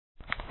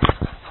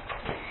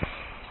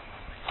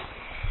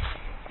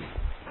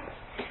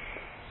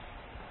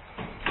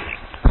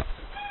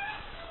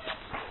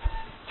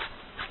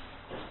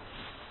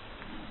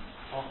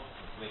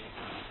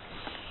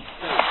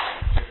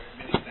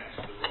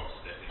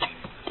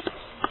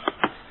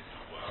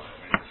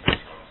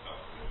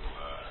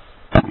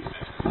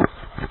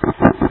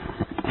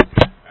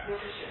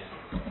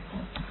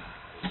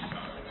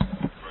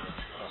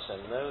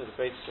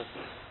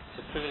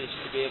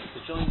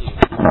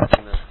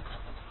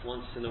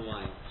in a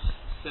while.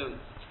 So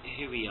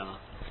here we are.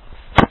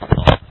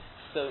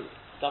 So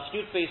Daf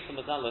Yud Beis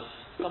Amud Aleph,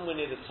 somewhere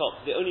near the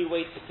top. The only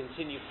way to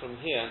continue from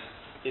here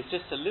is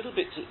just a little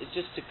bit,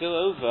 just to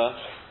go over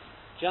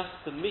just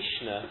the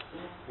Mishnah,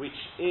 which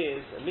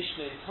is a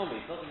Mishnah in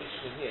Tomid, not a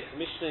Mishnah here. It's a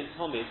Mishnah in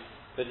Tomid,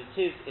 but it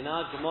is in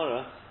our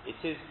Gemara. It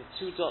is the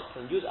two dots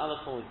on Yud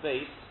Aleph Amud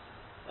Beis,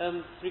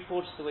 3/4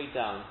 of the way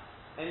down,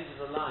 end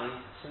of the line,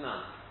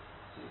 Tanan.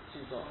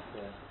 Two dots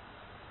there.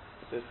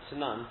 The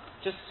Tanan,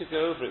 just to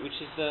go over it, which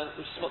is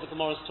what the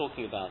Gemara is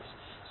talking about.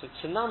 So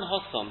Tanan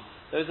Hossam,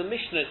 there is a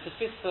Mishnah.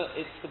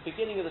 It's the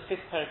beginning of the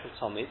fifth parak of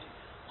Tomid.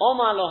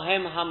 Omar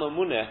Lohem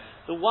Hamamuneh,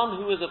 the one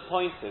who was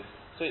appointed.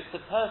 So it's the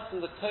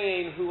person, the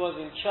Kohen, who was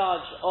in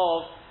charge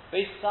of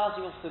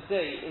starting off the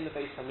day in the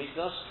Beis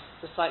Hamikdash,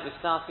 just like we're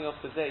starting off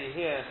the day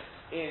here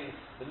in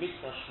the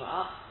Mikdash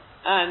Ma'at.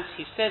 And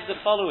he said the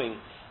following: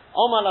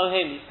 Omar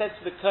Lohem, he said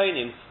to the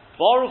Kohenim,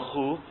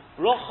 Baruchu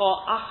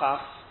Brocha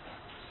Achas,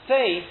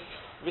 say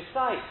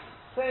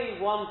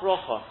one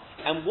brocha.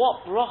 And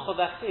what brocha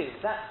that is,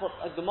 that's what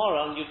a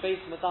Gemara on Yud Beis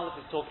Amud Aleph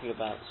is talking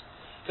about.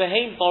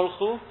 Veheim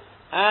Baruchu,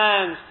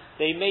 and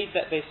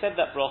they said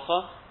that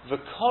brocha,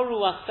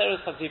 V'koru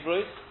Aseres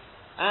HaDibros,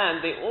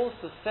 and they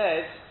also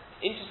said,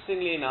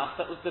 interestingly enough,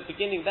 that was the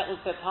beginning, that was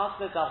their part of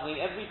their davening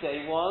every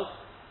day, was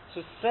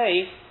to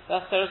say the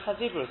Aseres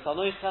HaDibros,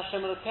 Anoich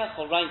Hashem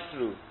Elokecha, right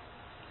through.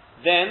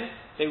 Then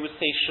they would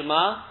say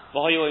Shema,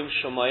 V'hoyoim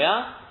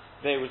Shomoya,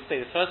 they would say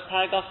the first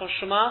paragraph of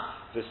Shema,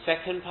 the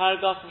second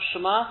paragraph of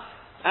Shema,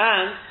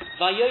 and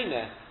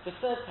Vayoyneh, the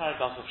third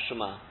paragraph of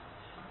Shema.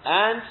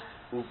 And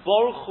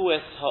Uborchu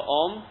es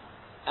Ha'om,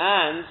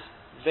 and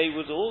they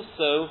would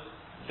also,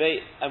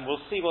 and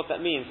we'll see what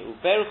that means,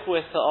 Uborchu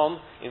es Ha'om,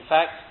 in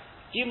fact,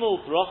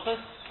 Gimel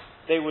Brochus,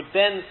 they would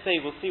then say,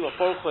 we'll see what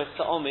Borchu es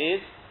Ha'om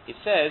is. It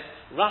says,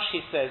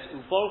 Rashi says,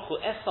 Uborchu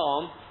es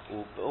Ha'om,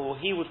 or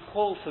he would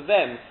call to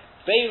them,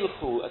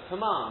 Beiruchu, a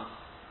command,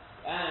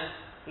 and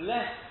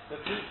bless the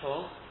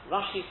people.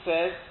 Rashi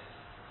says,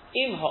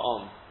 Im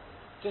Ha'om.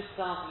 Just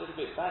start a little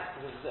bit back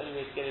because it's the only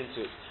way to get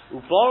into it.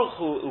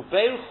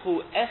 Uberuchu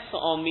es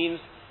Ha'om means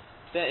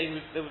that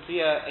there would be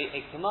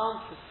a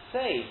command to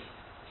say,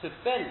 to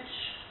bench,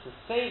 to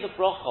say the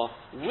bracha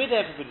with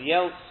everybody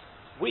else.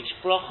 Which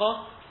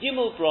bracha?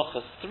 Gimel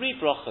brachas, 3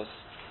 brachas.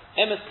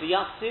 Emes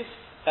v'yatzif,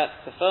 that's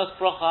the first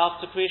bracha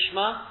after Kriya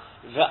Shema.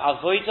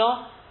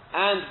 Ve'avoida,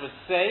 and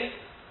v'sei.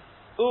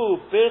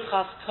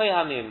 Birchas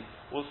kohanim.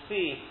 We'll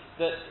see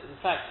that, in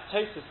fact,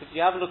 Tosfos, if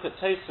you have a look at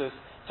Tosfos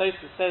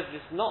says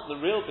this is not the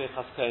real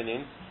Birchas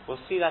Kohanim. We'll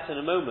see that in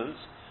a moment.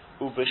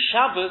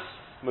 U'b'Shabbos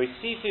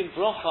moisifim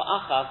brocha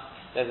achas.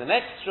 There's an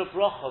extra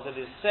brocha that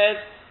is said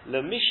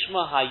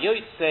leMishma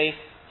hayotze,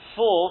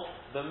 for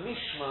the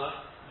Mishma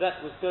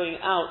that was going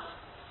out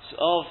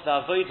of the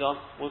Avodah.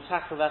 We'll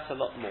tackle that a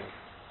lot more.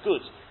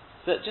 Good.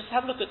 So just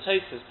have a look at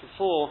Tosfos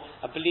before.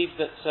 I believe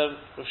that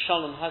Rav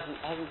Shalom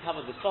hasn't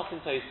covered the bottom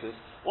Tosfos.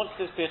 What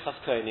says Birchas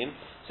Kohanim?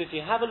 So if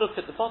you have a look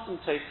at the bottom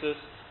Tosfos,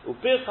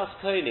 Birchas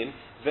Kohanim,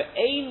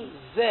 ve'ein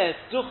zeh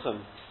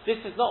duchem. This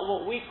is not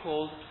what we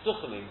call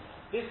duchemim.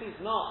 This is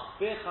not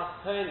Birchas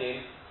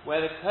Kohanim,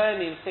 where the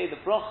Kohanim say the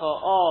bracha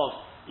of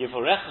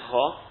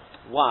Yevorechecha.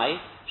 Why?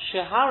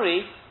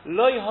 Shehari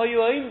loy hoyu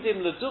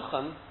oimdim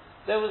leduchem.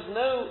 There was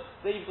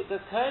the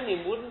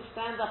Kohanim wouldn't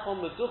stand up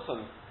on the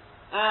duchem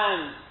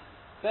and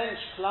bench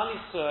Klal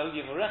Yisrael,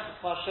 Yivarecha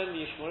Hashem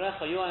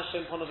Yishmorecha, Yoah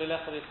Hashem Ponav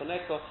Elecha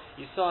V'Foneko,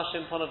 Yisah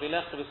Hashem Ponav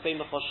Elecha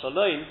V'Seimecha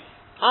Shalom,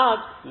 Ad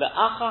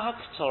Le'acha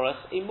HaKtoras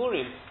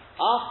Imurim,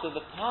 after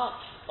the part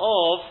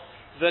of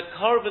the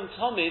Korban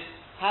Tomid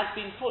had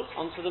been put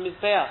onto the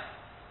Mizbeach.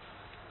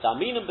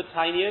 Daminum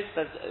B'Tainiyos,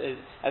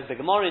 as the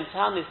Gemara in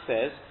Tanis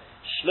says,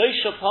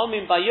 Shloisha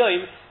Palmim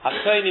Bayoim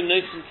HaKoinim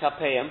Nosim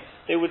Kapeim,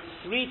 they would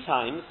 3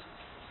 times,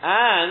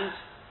 and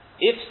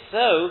if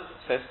so,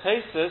 says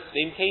Tosfos,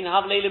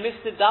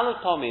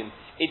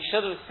 it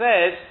should have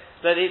said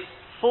that it's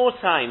 4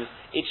 times.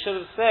 It should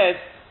have said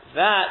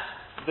that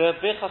the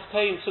Birchas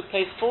Kohanim took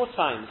place 4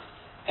 times.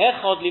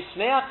 Echad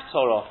lifnei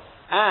haktorah,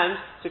 and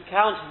to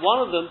count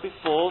one of them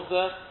before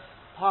the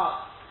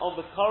parts of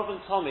the Korban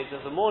Tomid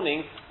of the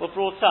morning were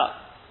brought up.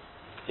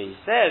 So he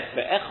says,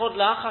 ve'echad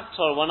la'ach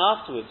haktorah, one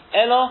afterwards.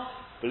 Elo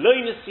v'lo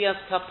nesias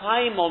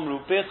kapayim omru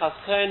Birchas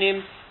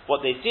Kohanim.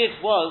 What they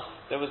did was,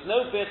 there was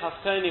no Birchas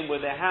Kohanim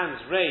with their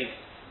hands raised,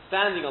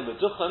 standing on the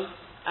Duchem,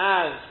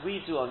 as we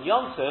do on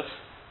Yom Tov,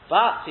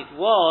 but it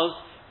was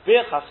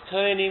Birchas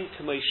Kohanim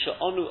k'mo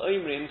she'onu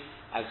omrim,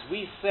 as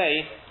we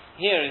say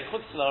here in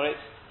Chutz La'aretz,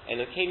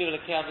 Elokeinu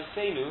Elokei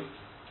Aviseinu,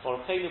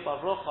 Barucheinu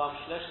Bavrocham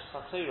Shleshes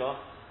HaTorah,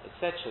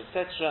 etc.,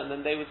 etc., and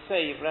then they would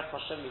say Yivrech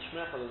Hashem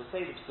Yishmerecha, they would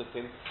say the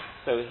Psukim.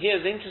 So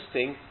here's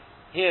interesting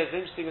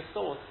a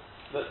source,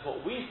 that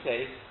what we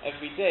say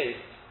every day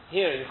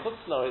here in Chutz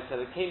La'aretz,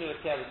 Elokeinu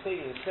Elokei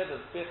Aviseinu, instead of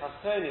Birchas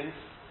Kohanim,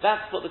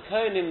 that's what the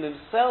Kohanim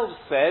themselves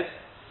said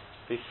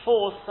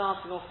before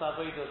starting off the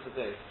Avodah of the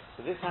day.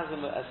 So this has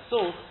a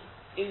source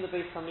in the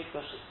Beis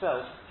Hamikdash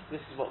itself.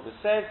 This is what was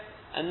said,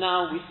 and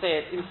now we say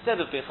it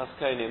instead of Birchas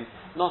Kohanim,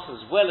 not as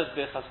well as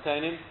Birchas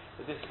Kohanim,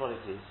 but this is what it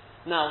is.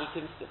 Now we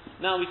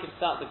can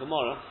start the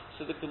Gemara.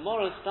 So the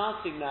Gemara is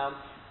starting now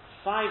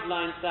 5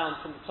 lines down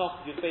from the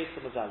top of Yud Beis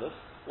Amud Aleph.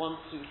 1,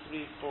 2,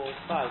 3, 4,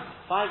 5.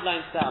 5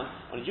 lines down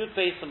on Yud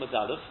Beis Amud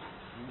Aleph.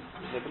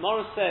 The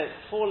Gemara says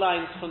 4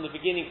 lines from the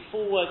beginning,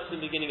 4 words from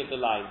the beginning of the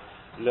line.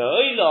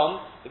 Le'olam.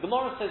 The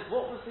Gemara says,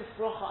 what was this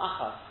bracha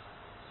achas?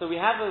 So we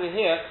have over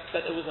here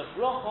that there was a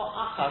bracha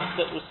achas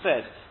that was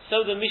said.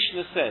 So the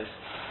Mishnah says,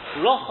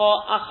 bracha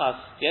achas.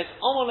 Yes,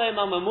 Amalei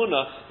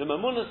Mamuna. The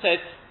Mamuna said,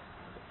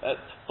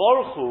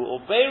 Baruchu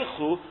or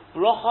Beirchu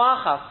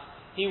bracha achas.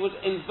 He would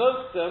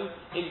invoke the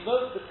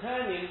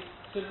Kohanim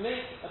to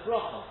make a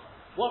bracha.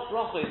 What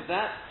bracha is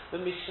that? The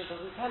Mishnah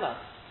doesn't tell us.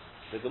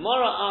 The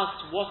Gemara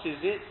asks, what is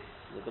it?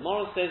 The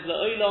Gemara says,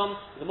 Le'olam.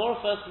 The Gemara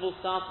first of all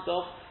started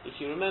off, if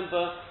you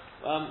remember,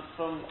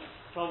 from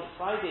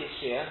Friday's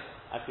share,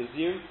 I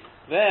presume,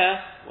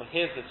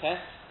 here's the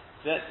test,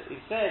 that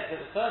it says that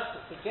the first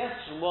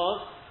suggestion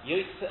was,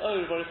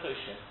 Yotzei Baruch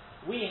Hashem.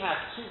 We have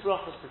 2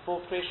 brachas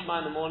before Kriya Shema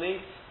in the morning,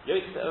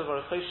 Yotzei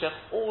Baruch Hashem,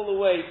 all the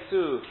way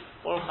to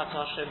Baruch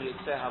Atah Hashem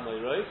Yotzei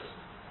HaMoros.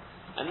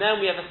 And then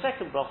we have a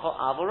second bracha,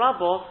 Avo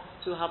Rabbo,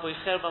 to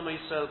Haboicher B'Amo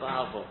Yisrael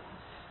B'Avo.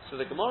 So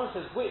the Gemara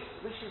says,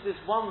 which is this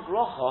one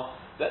bracha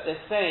that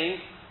they're saying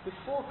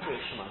before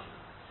Kriya Shema?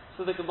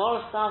 So the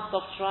Gemara starts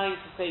off trying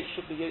to say it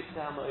should be Yotzei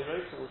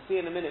HaMoros, and we'll see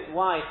in a minute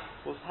why.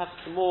 We'll have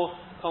some more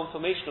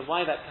confirmation of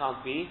why that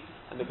can't be.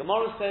 And the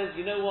Gemara says,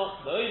 you know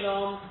what,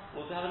 Le'olam,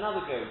 we'll have another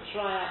go.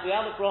 Try out the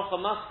other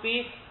bracha must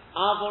be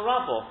Avo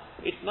Rabbo.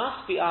 It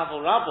must be Avo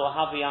Rabbo,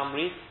 Havi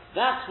Amri.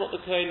 That's what the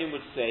Kohanim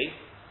would say.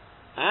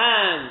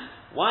 And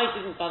why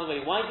didn't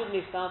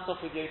they start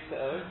off with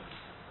Yotzei?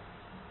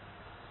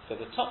 So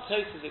the top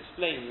Tosfos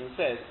explains and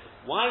says,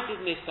 why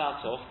didn't they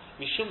start off?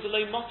 Mishum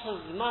Deloi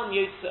Motos Zman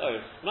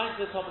Yotzei. Right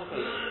to the top of the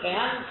page. They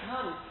hadn't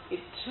come.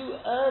 It's too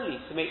early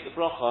to make the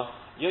bracha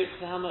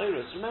Yotzei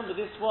HaMoros. Remember,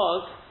 this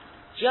was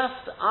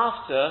just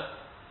after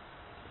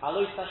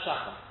Alois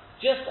HaShachar,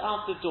 just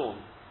after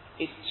dawn.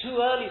 It's too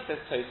early, says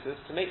Tosfos,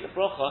 to make the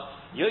bracha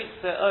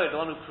Yotzei, the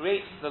one who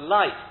creates the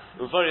light,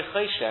 Uvarich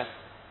Choshech,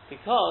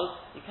 because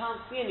you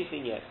can't see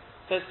anything yet.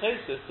 Says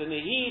Tosfos, the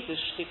Nehi, the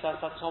Shchitas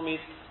HaTomid,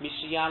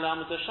 Mishiyala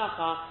Amud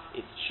HaShachar,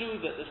 it's true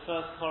that the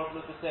first korban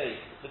of the day,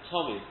 the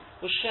Tomid,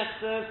 was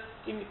Shechted,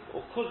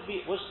 or could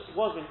be,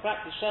 was in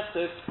practice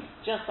Shechted,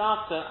 just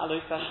after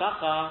Alois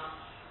HaShachar.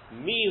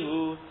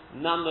 Mihu,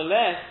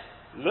 nonetheless,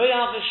 Lo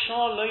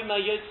Yavashar Lo Ma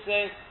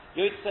Yotzei.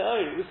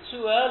 It was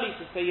too early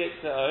to say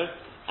Yotzei,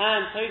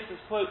 and Tosfos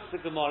quotes the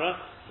Gemara,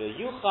 the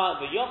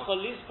Yochel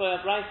Lizbo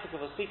Abraisik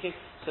of Asikim.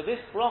 So this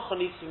bracha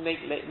needs to be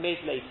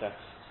made later.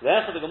 So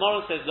therefore, the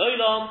Gemara says,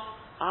 Loilam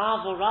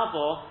Avo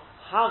Rabbo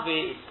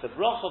Havi. It's the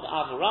bracha of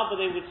Avo Rabbo.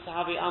 They would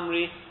Havi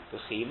Amri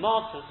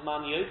B'chimot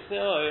Azman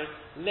Yotzei.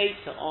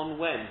 Later on,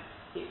 when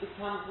it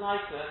becomes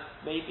lighter,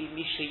 maybe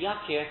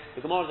Mishayakir.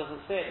 The Gemara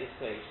doesn't say at this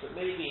stage, but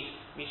maybe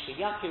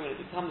Mishayakir, when it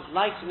becomes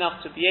light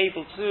enough to be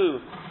able to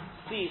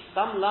see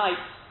some light.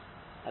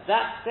 At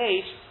that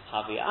stage,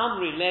 Havi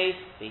Amri Lei,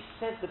 they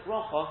said the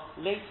bracha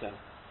later.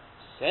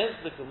 Says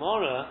the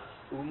Gemara,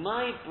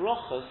 Umay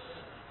brachos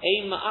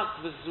ein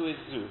ma'ak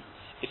v'zu.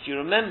 If you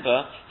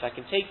remember, if I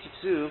can take you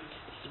to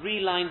 3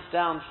 lines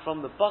down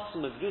from the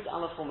bottom of Yud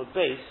Aleph on the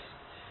base,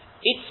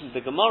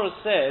 the Gemara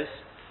says,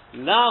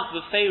 Lav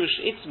v'feirush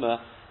itma,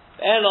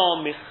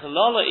 elo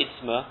michlala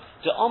itma,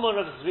 the Omer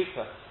of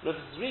Zrika. Rav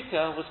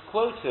Zrika was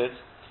quoted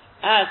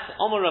as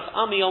Omer of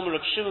Ami, Omer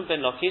of Shimon ben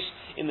Lakish,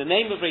 in the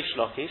name of Reish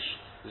Lakish.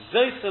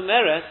 Zois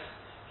Omeres,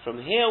 from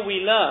here we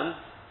learn,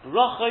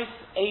 brachos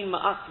ein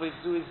ma'ak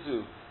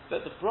v'zu,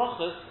 that the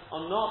brachos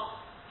are not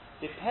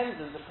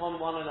dependent upon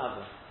one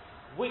another.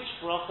 Which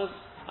brachos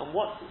and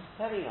what is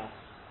telling us?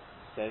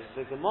 Says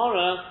the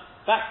Gemara,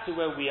 back to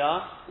where we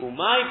are,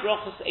 Umay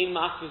brachos ein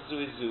ma'ak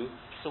v'zu.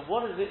 So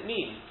what does it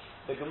mean?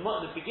 The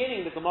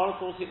beginning, the Gemara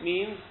thought it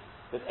means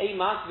that ein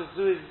ma'ak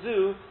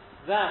v'zu,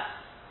 that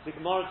the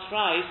Gemara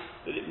tries,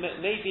 that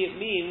maybe it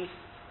means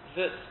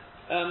that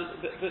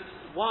that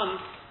one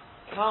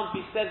can't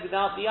be said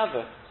without the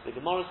other. The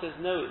Gemara says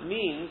no, it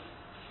means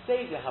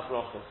Seder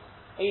HaBrachos.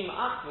 Ein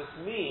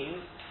ma'akvus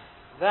means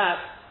that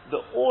the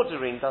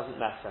ordering doesn't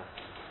matter.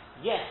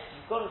 Yes,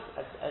 you've got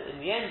to, in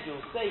the end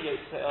you'll say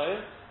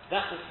Yotzei,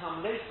 that will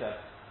come later.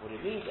 What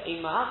it means,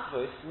 Ein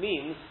ma'akvus,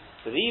 means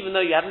that even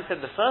though you haven't said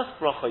the first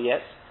bracha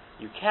yet,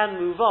 you can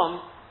move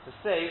on to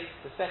say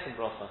the second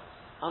bracha.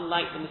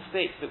 Unlike the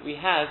mistake that we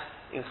had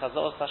in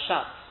Chazos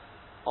HaShatz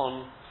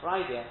on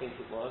Friday, I think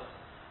it was,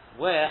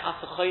 where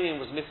Asachonim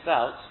was missed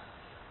out,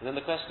 and then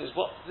the question is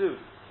what to do.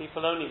 It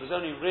was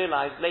only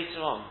realized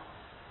later on.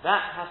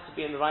 That has to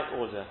be in the right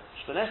order.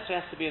 Shemon Esrei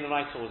has to be in the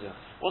right order.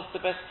 What's the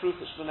best proof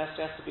that Shemon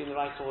Esrei has to be in the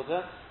right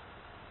order?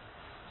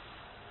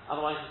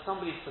 Otherwise, if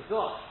somebody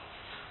forgot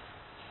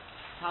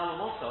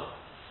Talamoto,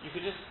 you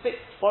could just stick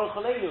Baruch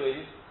Aleinu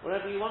in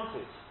wherever you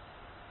wanted.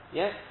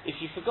 Yes? If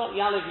you forgot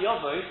Yalev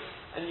Yovos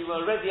and you were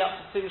already up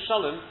to Sim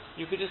Shalom,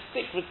 you could just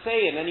stick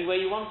Ritzein anywhere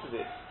you wanted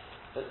it.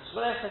 But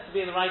Shemon Esrei has to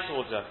be in the right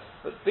order.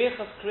 But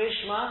Birchas Kriya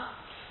Shema,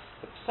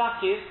 the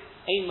psak is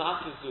Ein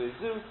Ma'akiv Zu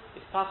Ezu,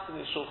 it's passed in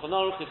the Shulchan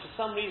Aruch. If for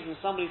some reason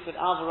somebody said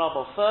Alva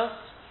Rabba first,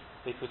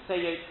 they could say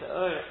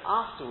Yotze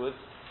afterwards,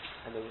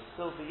 and they would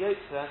still be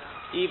Yotze,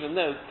 even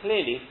though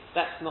clearly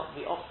that's not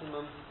the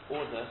optimum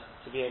order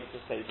to be able to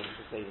say them.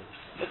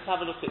 Let's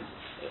have a look at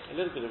a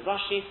little bit of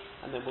Rashi,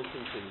 and then we'll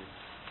continue.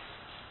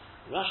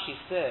 Rashi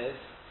says,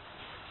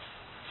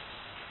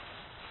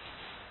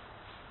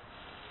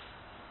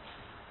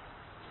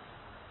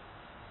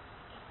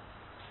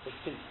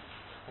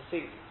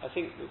 I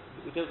think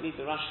we don't need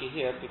the Rashi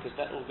here because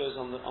that all goes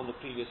on the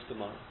previous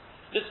Gemara.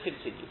 Let's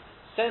continue.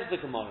 Says the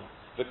Gemara,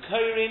 the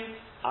Korin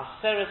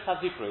Aseres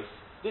Hadibros.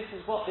 This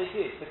is what they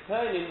did. The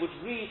Kohanim would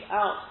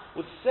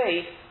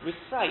recite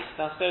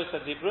the Aseres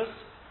Hadibros,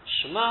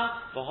 Shema,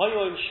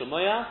 V'hoyoim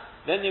Shemoya.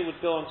 Then they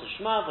would go on to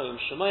Shema, V'hoyoim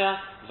Shemoya,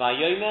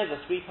 V'yomer, the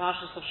three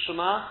parshas of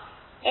Shema.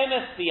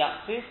 Emes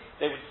V'yatziv.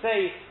 They would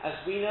say, as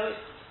we know it,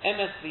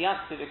 Emes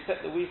V'yatziv,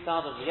 except that we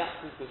start of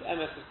V'yatziv because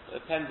Emes is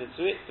appended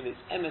to it, but it's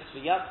Emes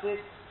V'yatziv,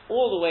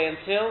 all the way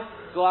until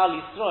Goal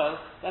Yisrael.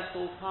 That's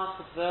all part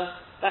of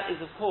that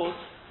is of course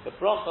the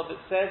bracha that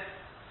says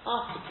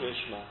after Kriya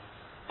Shema.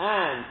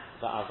 And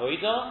the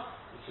Avodah,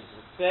 which is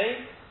to say,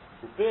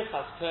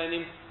 Birchas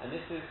Kohanim, and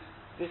this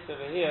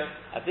over here,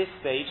 at this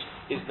stage,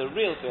 is the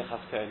real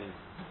Birchas Kohanim.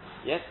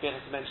 Yes,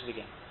 Birchas is mentioned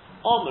again.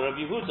 Omer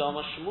Rabbi Yehuda,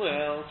 Omer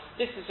Shmuel,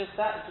 this is just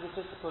that, it was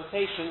just a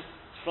quotation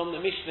from the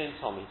Mishnah in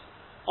Talmud.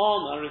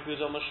 Omer Rabbi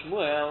Yehuda, Omer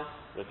Shmuel,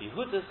 Rabbi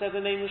Yehuda said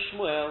the name of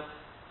Shmuel,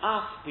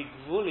 Af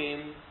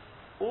Bigvulim,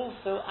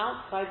 also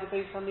outside the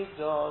Beis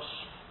HaMikdash,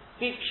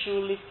 Bikshu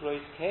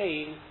Likrois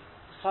Kain,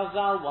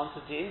 Chazal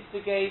wanted to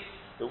instigate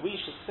that we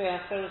should say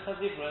Aseres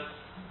HaDibros,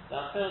 the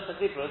Aseres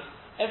HaDibros,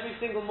 every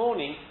single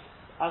morning.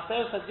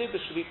 Aseres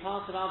HaDibros should be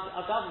part of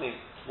our davening.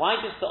 Why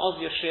just the Oz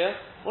Yashir?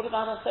 What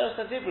about Aseres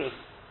HaDibros?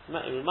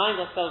 Remind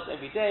ourselves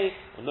every day,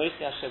 Noisei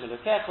Hashem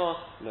Elokecho,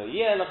 Lo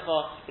Yeh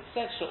Lecha,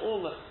 etc.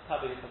 All the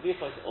Kabbalah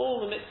Kavichos, all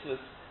the mitzvahs,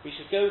 we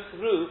should go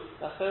through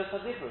the Aseres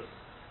HaDibros.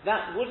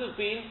 That would have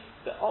been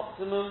the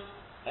optimum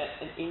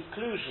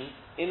inclusion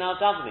in our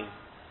davening.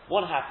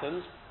 What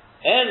happens?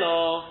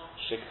 Elo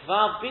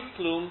shekvar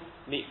bitlum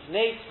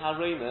mipnei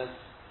haremes.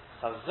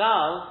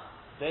 Chazal,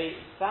 they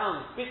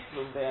found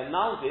bitlum, they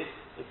annulled it.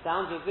 It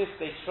sounds as if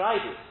they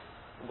tried it.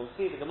 And we'll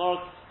see the Gemara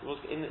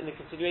in the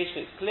continuation.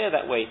 It's clear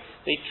that way.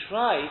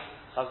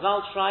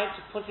 Chazal tried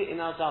to put it in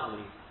our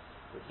davening,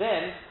 but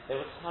then there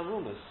was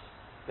harumas.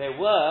 There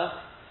were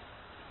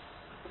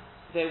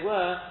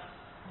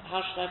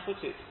how should I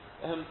put it?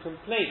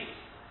 Complaints.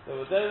 There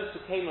were those who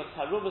came as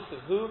harumas of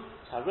who?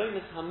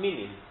 Haremes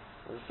haminim.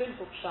 The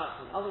simple pshat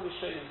and other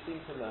Rishonim seem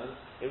to learn,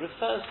 it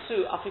refers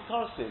to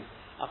Afikorsim.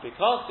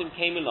 Afikorsim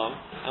came along,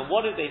 and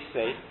what did they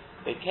say?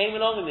 They came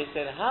along and they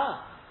said,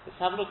 let's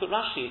have a look at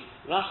Rashi.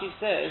 Rashi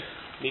says,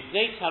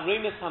 Mipnei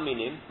Taremes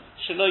Haminim,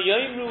 Shelo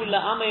Yoimru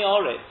La'amei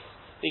Oretz.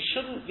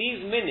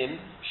 These minim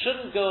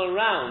shouldn't go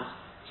around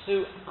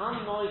to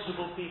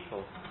unknowledgeable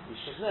people. We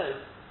should know,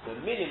 the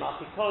minim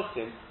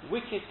Afikorsim,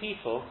 wicked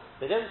people,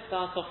 they don't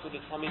start off with the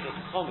Talmid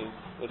Chachamim,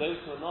 with those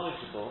who are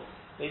knowledgeable.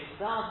 They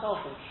start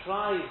off and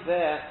try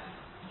their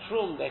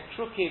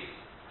crooked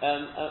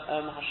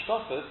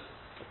hashkafas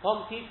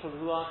upon people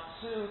who are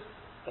too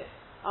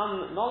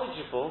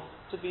unknowledgeable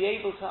to be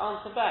able to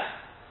answer back.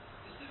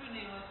 Is there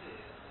any idea?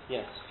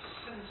 Yes.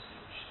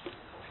 Percentage of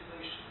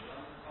population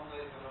on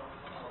the so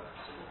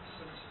what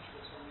percentage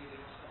were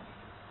Talmudim or something?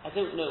 I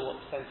don't know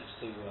what percentage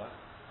they were,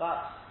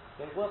 but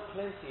there were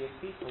plenty of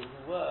people who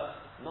were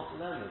not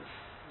learned.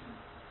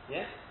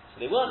 Yes? So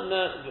they weren't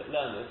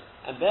learners,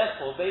 and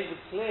therefore they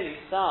would clearly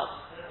start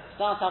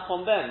up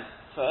on them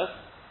first,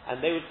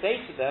 and they would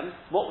say to them,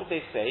 what would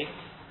they say?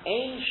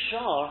 Ein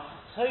shar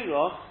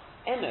Torah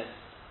emes.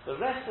 The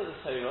rest of the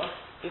Torah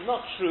is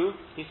not true,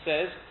 he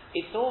says,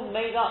 it's all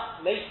made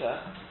up later.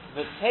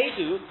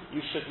 V'tedu,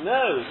 you should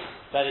know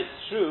that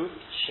it's true,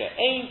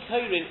 she'ein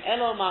korin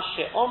elo ma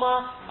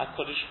she'oma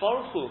HaKadosh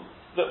Baruch Hu,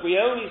 that we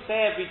only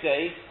say every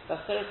day,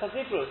 that's Aseres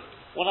HaDibros,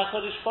 what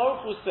HaKadosh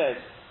Baruch Hu says.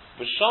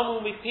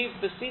 V'shamu mipiv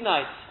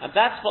b'Sinai, and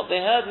that's what they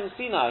heard in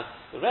Sinai.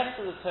 The rest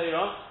of the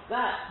Torah,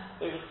 that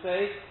they would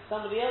say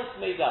somebody else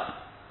made up,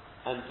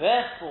 and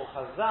therefore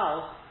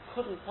Chazal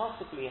couldn't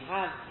possibly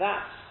have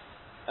that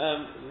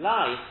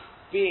lie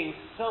being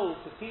sold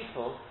to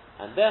people,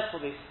 and therefore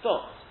they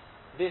stopped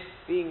this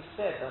being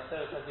said.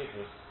 Aseres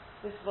HaDibros.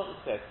 This is what it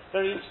said.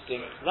 Very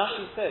interesting.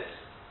 Rashi says.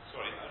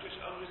 Sorry, I was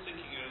just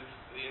thinking of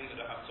the end of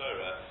the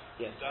Haftorah.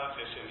 Yes. Daf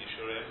Hashem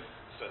Yishurim.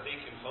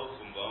 Sadikim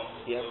Cholchum Bom,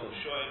 yes.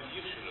 Shoyim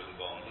Yishurim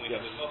Bom. We have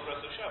the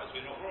Mavras of Shabbos.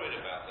 We're not worried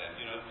about them.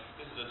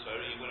 This is a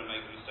Torah. You want to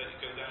make a mistake, you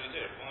go down and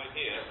do it. Why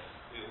here?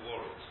 We're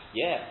worried.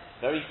 Yeah,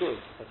 very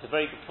good. That's a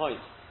very good point.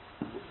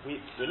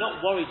 We're not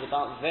worried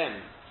about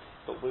them,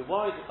 but we're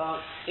worried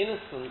about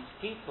innocent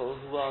people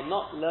who are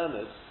not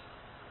learners,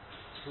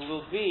 who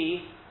will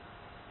be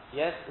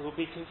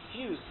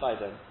confused by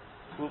them,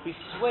 who will be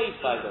swayed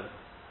by them.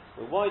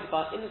 We're worried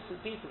about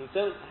innocent people who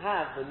don't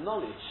have the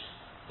knowledge,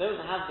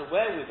 don't have the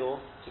wherewithal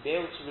to be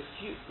able to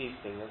refute these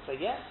things and say,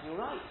 yes, you're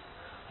right.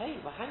 Hey,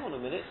 well, hang on a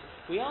minute.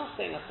 We are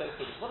saying Aseres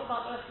HaDibros. What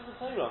about the rest of the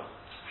Torah?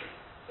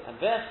 And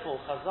therefore,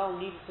 Chazal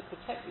needed to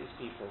protect these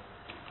people.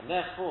 And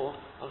therefore,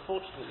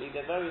 unfortunately,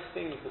 there are various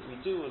things that we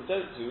do and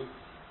don't do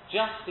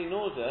just in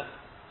order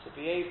to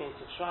be able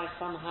to try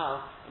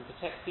somehow and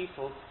protect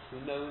people who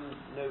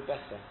know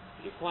better.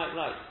 You're quite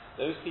right.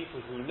 Those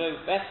people who know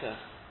better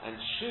and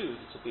choose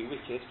to be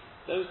wicked,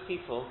 those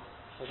people,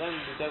 for them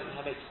we don't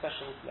have a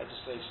special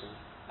legislation.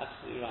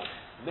 Absolutely right.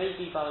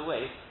 Maybe, by the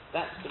way,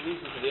 that's the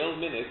reason for the old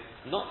minute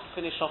not to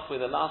finish off with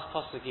the last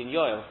pasuk in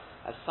Yoel,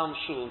 as some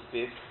shuls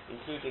did,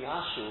 including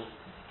our shul,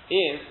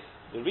 is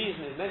the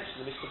reason is mentioned,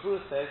 the Mishnah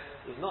Berurah says,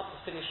 is not to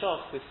finish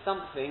off with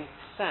something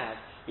sad.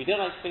 We don't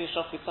like to finish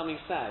off with something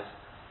sad.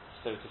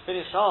 So to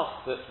finish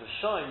off that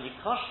Rishonim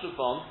Yikoshlu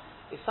Bom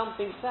is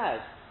something sad.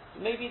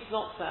 Maybe it's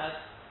not sad,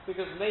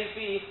 because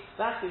maybe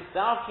that is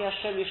Darki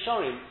Hashem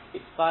Yishorim.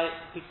 It's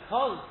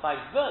because by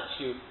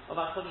virtue of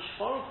HaKadosh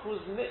Baruch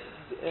Hu's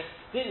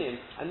dinim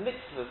and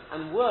mitzvahs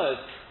and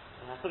words,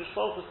 HaKadosh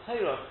Baruch Hu's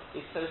Torah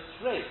is so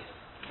straight.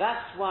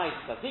 That's why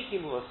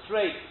tzaddikim who are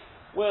straight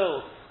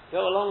will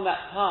go along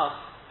that path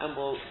and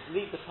will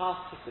lead the path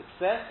to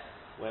success,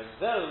 whereas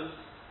those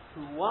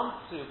who want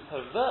to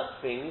pervert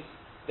things,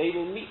 they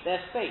will meet their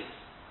fate.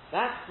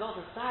 That's not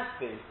a sad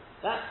thing.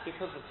 That's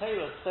because the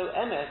Torah is so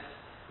emes,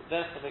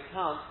 therefore they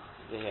can't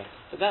be here.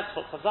 But that's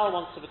what Chazal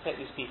wants to protect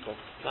these people.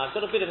 Now I've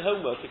got a bit of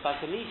homework. If I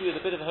can leave you with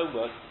a bit of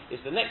homework,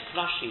 is the next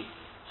Rashi,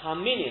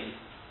 Haminim.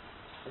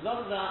 A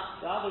lot of the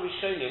other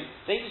Rishonim,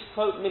 they just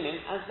quote minim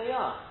as they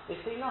are. They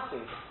say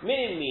nothing.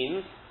 Minim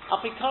means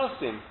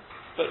apikosim.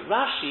 But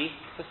Rashi,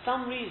 for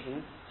some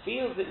reason,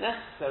 feels it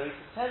necessary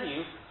to tell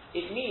you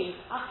it means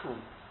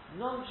akum,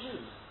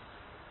 non-Jews.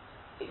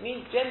 It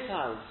means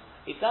Gentiles.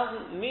 It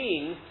doesn't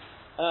mean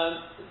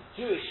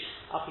Jewish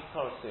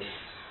apikosim.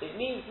 It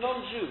means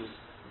non-Jews.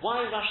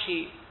 Why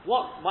Rashi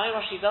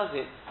does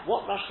it,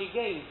 what Rashi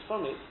gains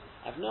from it,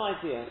 I have no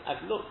idea.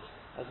 I've looked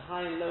as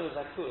high and low as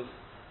I could,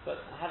 but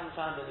I haven't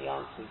found any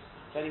answers.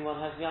 If anyone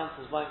has the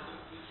answers, why?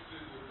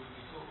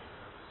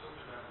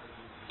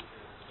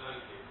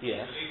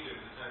 Yeah.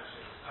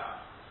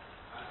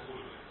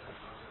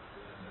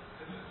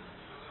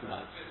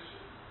 Right.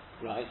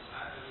 Right.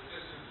 And the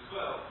Christians as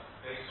well,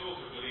 they sort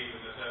of believe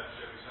in the Torah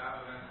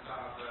Shabbat, and then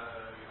start,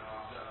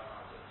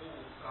 after Paul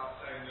starts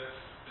saying that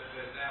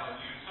there's now a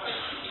new Torah.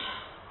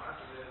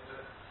 Right?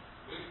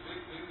 Which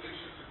of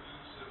the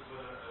groups of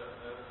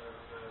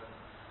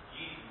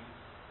Eden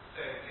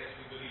said, yes,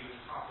 we believe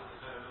it's part of the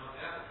Torah, but not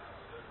the other part?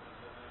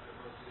 There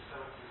was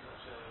historically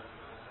such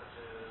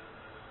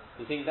a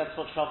You think that's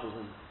what troubles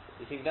them?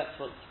 You think that's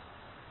what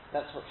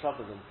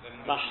troubles them?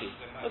 Rashi.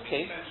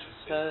 Okay.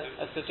 So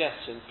a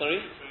suggestion.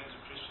 Sorry?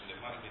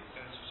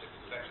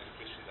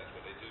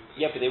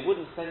 Yeah, but they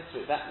wouldn't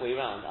censor it that way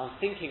round. I'm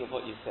thinking of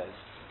what you said.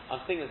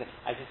 I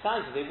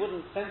decided they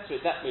wouldn't censor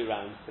it that way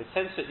round. They'd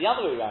censor it the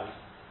other way round,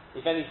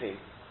 if anything.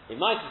 They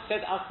might have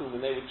said Akum and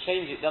they would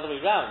change it the other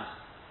way round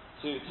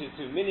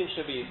to Minim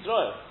Shabi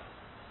Yisrael.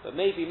 But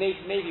maybe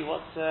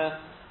what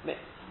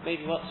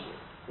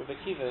Rebbe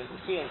Kiva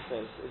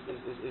says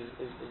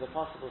is a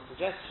possible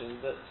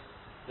suggestion that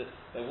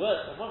there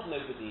was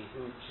nobody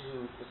who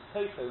was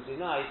total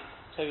denied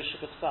Torah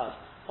Shabbat.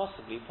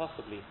 Possibly.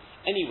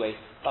 Anyway,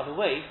 by the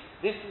way,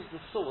 this is the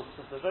source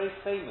of the very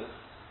famous,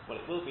 well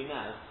it will be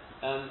now,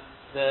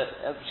 the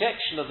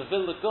objection of the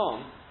Vilna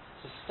Gaon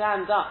to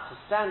standing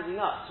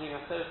up during a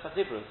Torah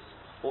Chadibros,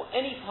 or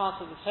any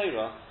part of the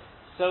Torah,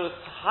 so as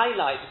to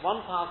highlight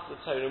one part of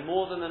the Torah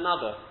more than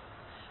another.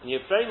 And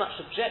you've very much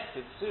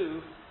objected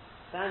to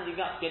standing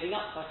up, getting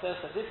up by Torah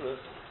Chadibros,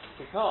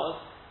 because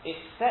it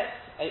sets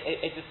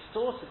a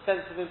distorted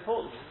sense of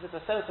importance. As if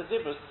the Torah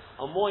Chadibros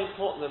are more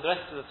important than the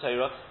rest of the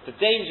Torah, the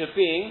danger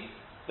being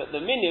that the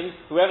minim,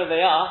 whoever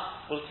they are,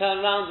 will turn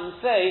around and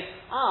say,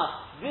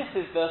 this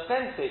is the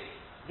authentic,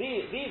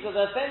 these are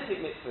the authentic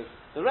mitzvahs,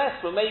 the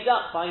rest were made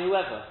up by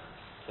whoever.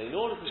 So in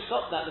order to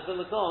stop that, the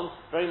Vilna Gaon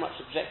very much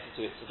objected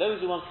to it. So those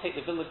who want to take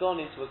the Vilna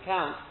Gaon into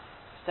account,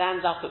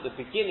 stand up at the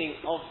beginning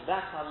of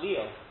that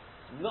aliyah,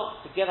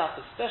 not to get up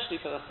especially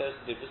for the Torah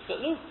Chadibros,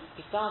 but no,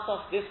 to start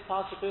off this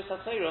part of the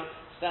Torah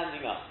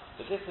standing up.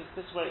 But this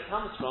is where it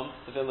comes from,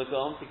 the Vilna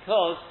Gaon,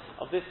 because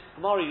of this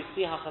Gemara. You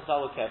see how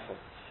Chazal were careful.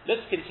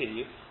 Let's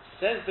continue.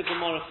 Says the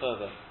Gemara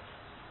further.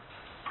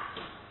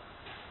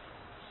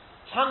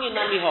 Tanya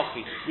Nami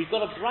Hochi. We've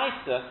got a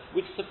Braisa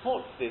which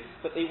supports this,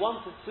 but they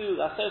wanted to.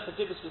 Our Torah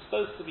Chadibros was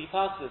supposed to be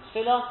part of the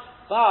Tefillah,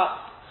 but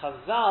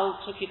Chazal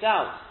took it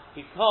out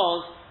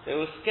because they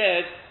were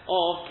scared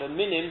of the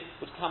minim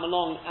would come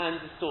along and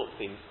distort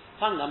things.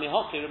 Rabbi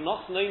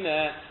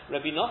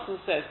Nosson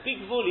says,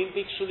 big volume,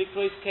 big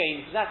shulikrois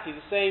came, exactly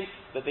the same,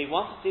 but they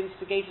wanted to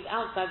instigate it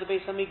outside the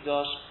Beis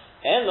HaMikdash.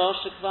 Elo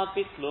shekvar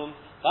bitlum,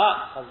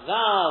 but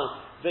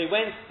Chazal, they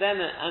went then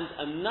and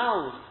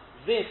annulled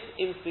this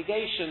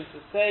instigation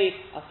to say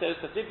Aseret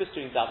Chadibros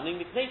during davening,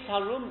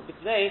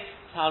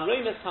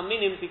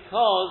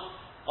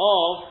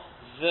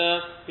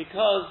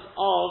 because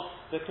of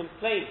the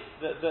complaints,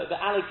 the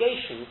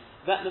allegations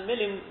that the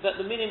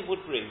minim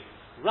would bring.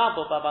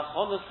 Rabbi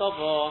Babachona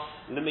Sovo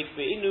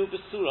Lemikbeinu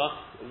Besura.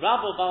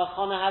 Rabbi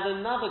Babachona had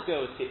another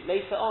go at it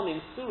later on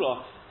in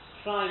Surah,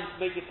 trying to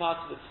make it part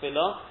of the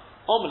tefillah.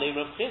 Omele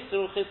Rav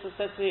Chisda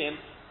said to him,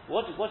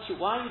 why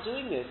are you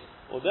doing this?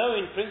 Although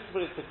in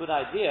principle it's a good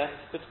idea,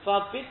 but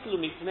far bitlu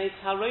mipnei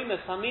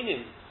haromas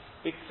haminim.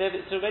 Because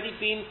it's already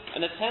been,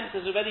 an attempt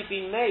has already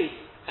been made,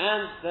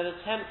 and that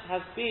attempt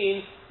has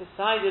been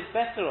decided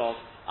better of.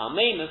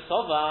 Ameima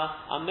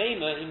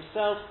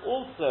himself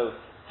also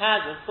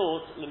had a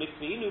thought,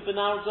 Lemikbeinu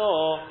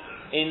benardor,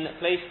 in a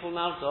place called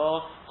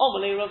Nardor.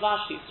 Omele Rav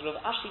Ashi, so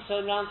Rav Ashi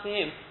turned around to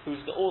him,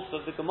 who's the author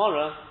of the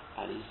Gemara,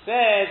 and he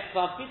said,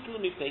 I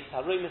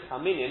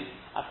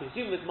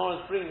presume that Gemara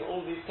is bringing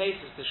all these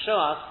cases to show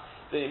us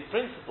that in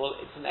principle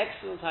it's an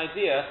excellent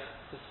idea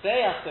to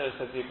say Aseret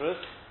HaDibrus,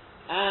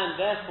 and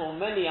therefore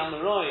many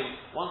Amoraim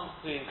wanted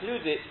to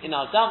include it in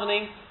our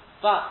davening,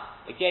 but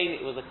again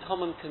it was a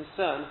common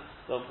concern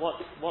of what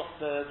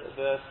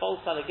the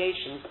false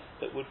allegations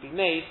that would be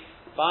made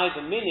by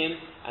the minim,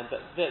 and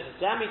that the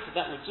damage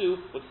that would do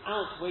would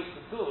outweigh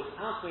the good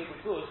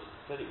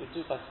that it would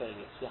do by saying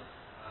it. Yeah.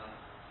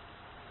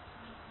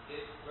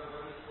 When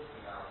we're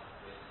talking about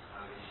this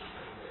allegation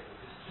going away,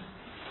 would this just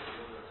be the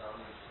order of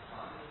davening to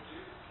time would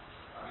do?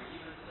 I mean,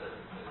 even so,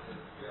 there's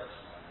a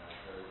reaction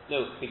there.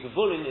 No, the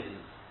Gevulin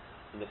isn't.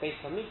 In the Beis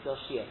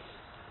HaMikdash, yes.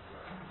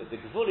 Right. But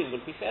the Gevulin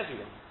would be for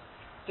everyone.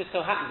 Just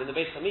so happened in the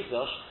Beis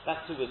HaMikdash,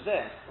 that's who was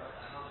there,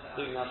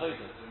 doing our voting.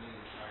 The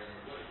meaning carrying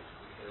the weight,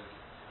 because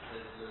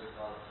there's those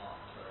other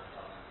parts that are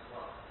davening as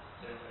well.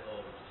 They don't say,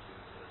 oh, we're just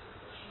doing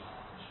the Shema,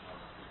 and Shema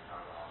is 3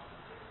 paragraphs,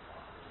 and 3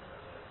 parts, or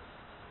whatever.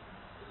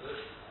 The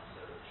version.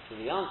 So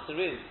the answer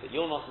is that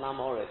you're not an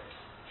Amorit,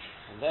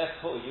 and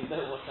therefore you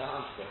know what to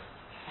answer.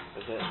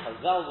 But the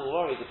Chazal were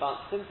worried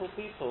about simple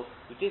people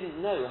who didn't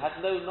know, had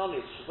no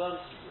knowledge,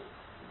 weren't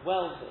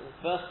well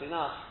versed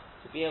enough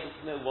to be able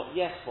to know what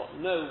yes, what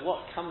no,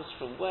 what comes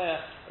from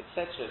where,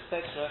 etc.,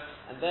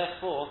 and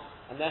therefore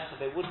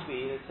they would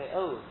be, they'd say,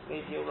 oh,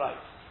 maybe you're right.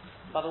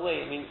 By the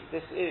way, I mean,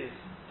 this is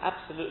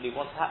absolutely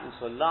what's happened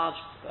to a large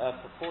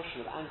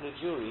proportion of Anglo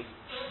Jewry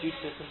due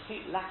to a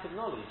complete lack of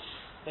knowledge.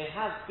 They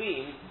have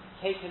been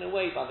taken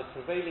away by the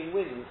prevailing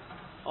winds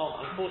of,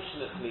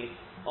 unfortunately,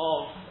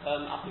 of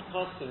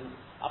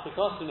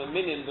Apikosim and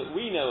Minim that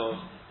we know of,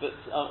 that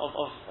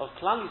of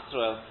Klal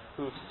Yisrael,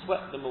 who've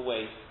swept them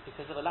away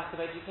because of a lack of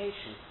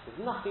education.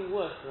 There's nothing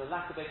worse than a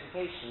lack of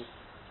education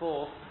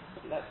for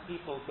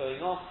people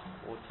going off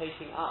or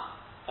taking up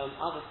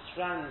other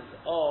strands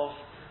of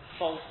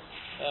false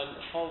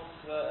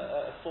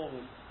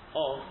forms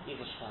of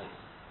Yiddishkeit.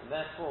 And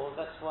therefore,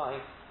 that's why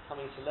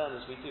coming to learn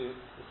as we do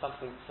is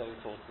something so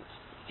important.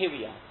 Here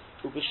we are.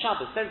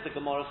 Ubeshabbos, says the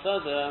Gemara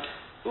further,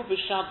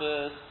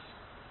 Ubeshabbos,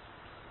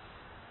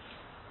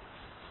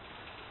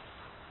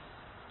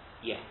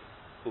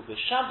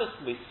 Ubeshabbos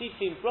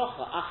Mesifim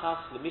Brocha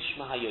Achas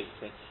Lemishma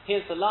Hayotze.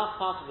 Here's the last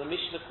part of the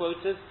Mishnah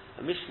quoted,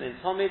 a Mishnah in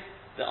Tomid,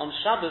 that on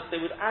Shabbos they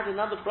would add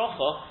another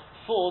Brocha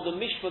for the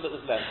Mishma that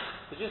was left.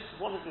 So just,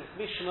 what is this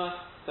Mishma?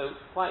 So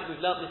we've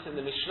learnt this in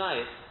the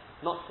Mishnayos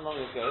not so long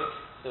ago.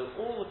 So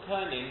all the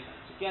Kohanim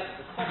together,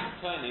 the top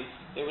Kohanim,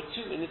 there were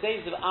two, in the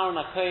days of Aaron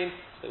HaKohen,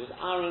 there was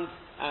Aaron,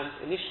 and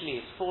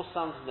initially his 4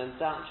 sons, and then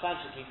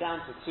tragically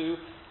down to 2.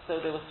 So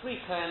there were 3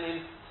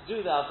 Kohanim to do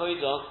the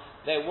Avodah.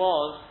 There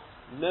was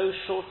no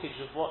shortage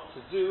of what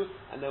to do,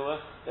 and there were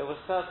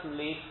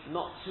certainly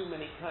not too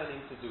many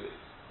Kohanim to do it.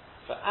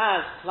 But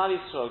as Klal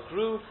Yisrael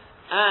grew,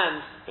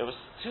 and there was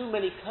too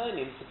many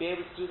Kohanim to be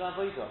able to do the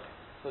Avodah,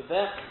 so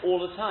therefore all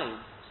the time.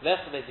 So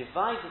therefore they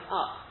divided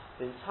up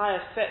the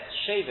entire set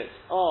shevet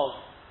of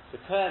the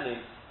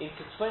Kohanim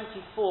into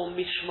 24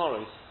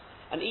 mishmoros,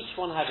 and each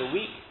one had a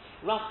week,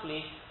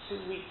 roughly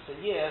 2 weeks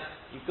a year.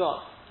 You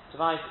got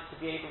divided to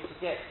be able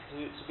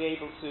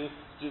to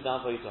do the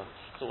avodah.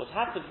 So what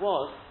happened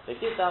was they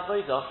did the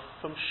avodah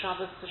from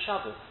Shabbos to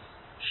Shabbos.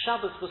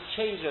 Shabbos was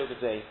changeover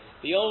day.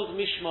 The old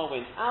mishmar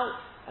went out,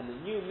 and the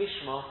new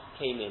mishmar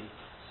came in.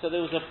 So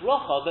there was a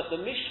bracha that the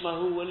mishmar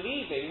who were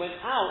leaving went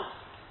out.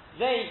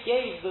 They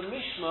gave the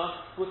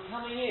mishmar who were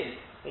coming in.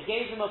 They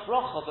gave them a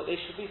bracha that they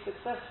should be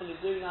successful in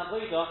doing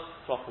avodah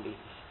properly.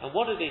 And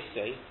what do they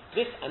say?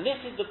 This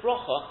is the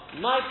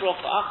bracha, my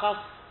bracha achas.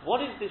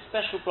 What is this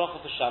special bracha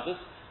for Shabbos?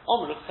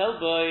 Omer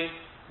Chelboi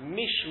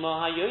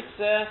Mishma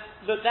Hayotze.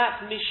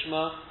 That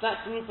mishma,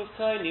 that group of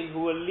kohanim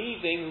who were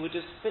leaving, who were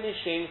just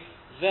finishing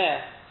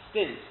their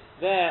stint,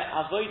 their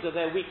avodah,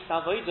 their week's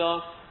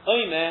avodah.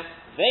 Omer,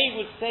 they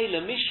would say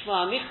le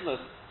mishma anichnas.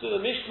 To the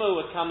mishma who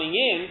were coming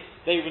in,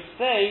 they would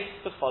say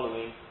the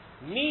following: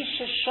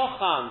 Misha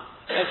Shochan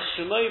es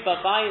Shemoi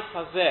Babayis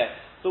Hazeh,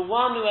 the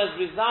one who has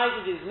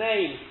resided his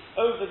name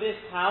over this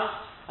house,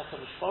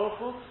 HaKadosh Baruch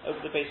Hu, over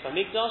the Beis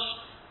HaMikdash,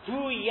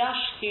 Hu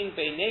Yashkin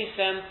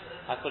Beinechem,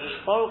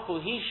 HaKadosh Baruch Hu,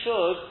 he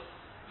should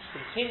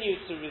continue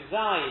to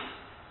reside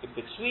in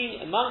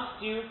between,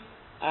 amongst you.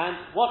 And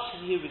what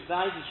should he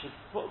reside? He should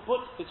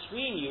put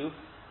between you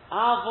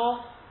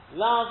Avo,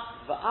 love,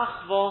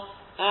 V'achvo,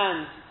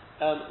 and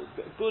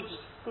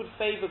good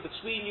favor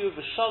between you,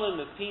 V'shalom,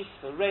 and peace,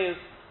 V'reus,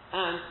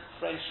 and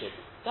friendship.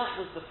 That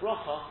was the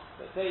bracha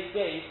that they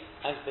gave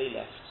as they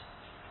left.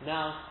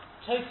 Now,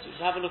 Tosfos,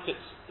 have a look at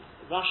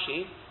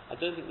Rashi. I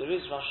don't think there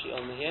is Rashi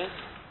on here.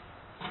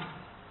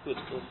 Good,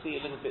 we'll see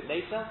a little bit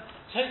later.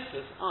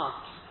 Tosfos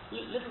asks,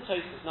 little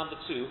Tosfos number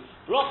 2,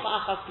 bracha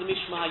achas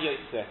l'mishma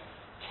hayotzeh,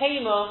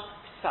 tema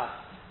k'sas.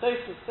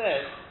 Tosfos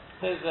says,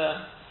 there's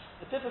a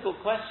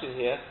difficult question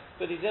here,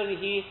 but he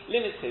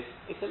limits it.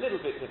 It's a little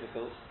bit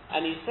difficult.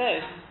 And he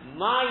says,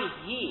 my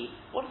ye,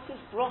 what is this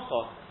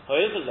bracha?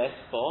 However less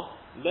for,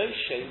 lo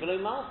shem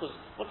v'lo malchus.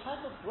 What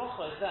type of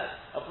bracha is that?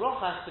 A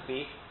bracha has to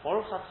be,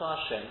 Baruch atah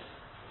Hashem,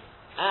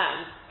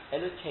 and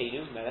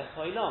Elokeinu melech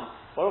haolam.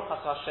 Baruch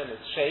atah Hashem is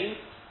shem,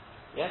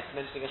 yes,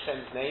 mentioning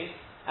Hashem's name,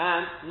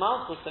 and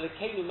malchus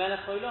Elokeinu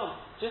melech haolam.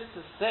 Just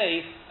to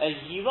say a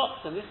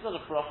yirotzen, this is not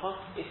a bracha,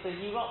 it's a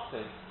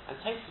yirotzen. And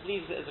Tosfos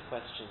leaves it as a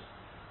question.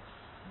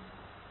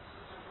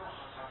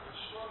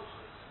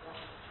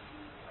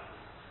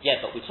 Yeah,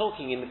 but we're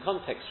talking in the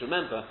context,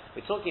 remember,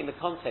 we're talking in the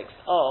context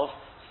of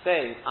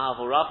saying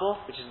Avo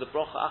Rabo, which is the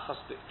bracha achas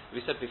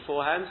we said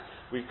beforehand.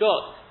 We've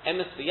got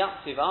Emes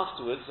V'Yatziv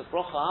afterwards, a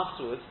bracha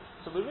afterwards,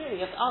 so we really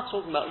are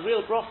talking about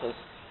real brachas.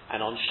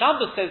 And on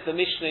Shabbos, says the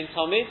Mishnah in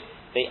Talmud,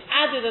 they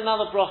added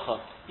another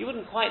bracha. You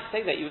wouldn't quite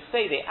say that, you would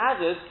say they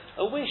added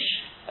a wish,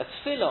 a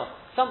tefillah,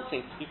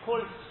 something. You call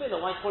it a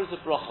tefillah, why call it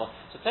a bracha?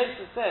 So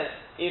Tosfos says,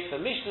 if the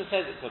Mishnah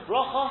says it's a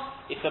bracha,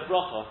 it's a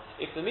bracha.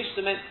 If the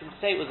Mishnah meant to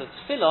say it was a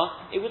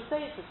tefillah, it would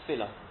say it's a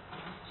tefillah.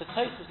 So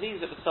Tosfos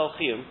leaves it with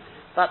Salchiyum,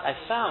 but I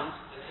found...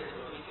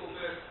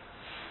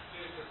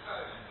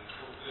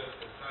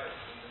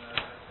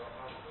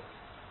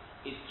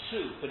 It's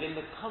true, but in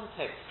the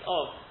context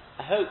of,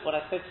 I hope what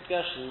I said to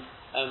Gershon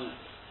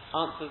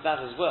answers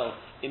that as well.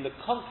 In the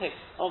context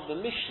of the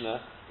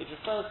Mishnah, it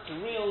refers to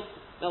real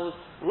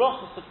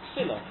brachos of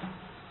tefillah.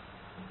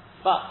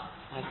 But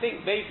I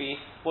think maybe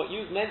what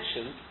you've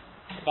mentioned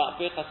about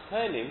Birchas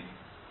Kohanim,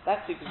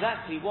 that's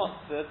exactly what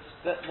the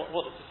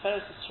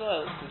Tiferes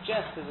Yisrael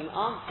suggests as an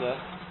answer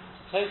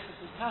to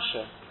Tosfos'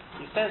 kasha.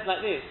 He says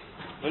like this: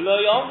 V'lo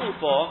yomu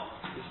bo,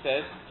 he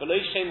says, v'lo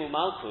shemu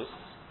malchus.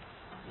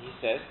 He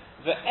says,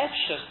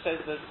 v'efsha,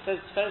 says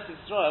Tiferes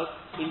Yisrael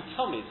in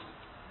Tomid.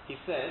 He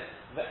says,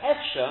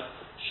 v'efsha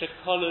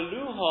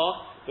shekolaluha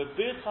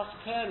b'Birchas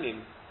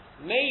Kohanim.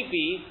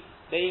 Maybe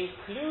they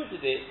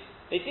included it.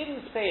 They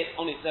didn't say it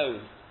on its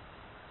own,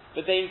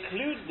 but they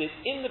included it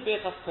in the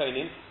Birchas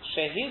Kohanim,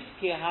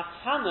 Shehizkir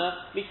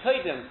HaTana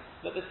Mikodim,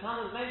 that the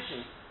Tana's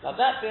mentioned. Now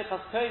that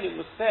Birchas Kohanim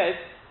was said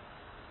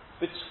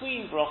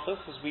between brachos,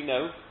 as we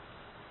know,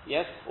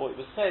 yes, or it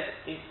was said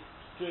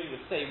during the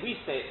say. We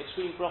say it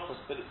between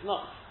brachos, but it's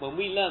not. When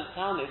we learned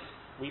Tanis,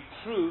 we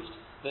proved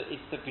that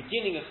it's the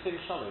beginning of Sim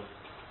Shalom.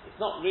 It's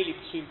not really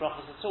between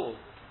brachos at all.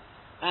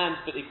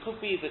 But it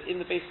could be that in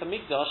the Beis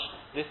Hamikdash,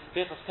 this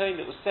Birchas Kohanim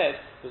that was said,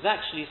 was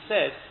actually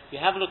said, if you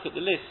have a look at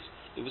the list,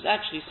 it was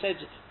actually said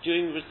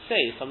during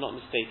Ritzei, if I'm not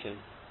mistaken.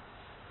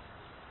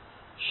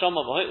 Shama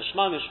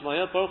Shema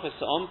Mishmaya, Baruch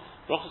Hashem,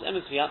 Brachos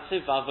Emes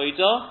V'Yatziv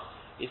V'Avodah,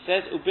 it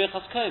says,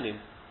 U'Birchas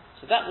Kohanim.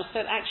 So that was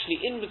said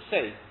actually in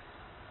Ritzei.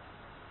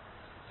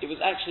 It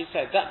was actually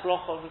said, that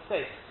bracha of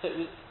Ritzei. So it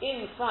was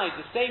inside,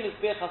 the same as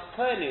Birchas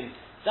Kohanim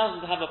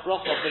doesn't have a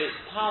bracha, but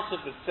it's part of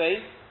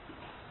Ritzei.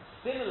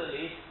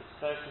 Similarly,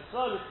 Tiferes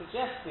Yisrael is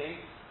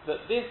suggesting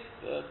that this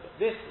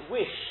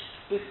wish,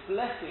 this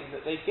blessing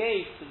that they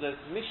gave to the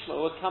Mishma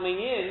who were coming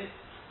in,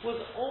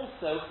 was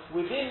also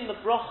within the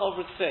bracha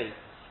of Ritzei.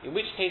 In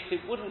which case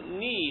it wouldn't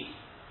need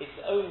its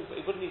own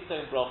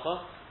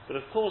bracha. But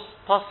of course,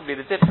 possibly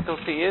the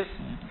difficulty is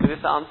with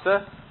this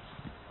answer.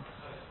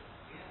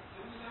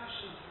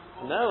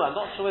 No, I'm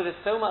not sure whether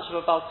there's so much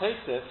of a Baal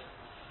Tosef.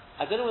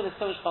 I don't know whether there's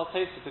so much Baal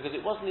Tosef because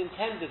it wasn't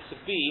intended to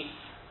be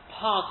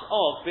part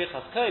of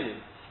Birchas Kohanim.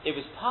 It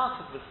was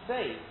part of the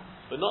say,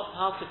 but not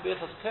part of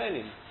Birchas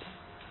Kohanim.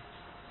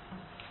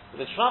 But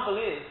the trouble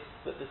is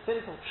that the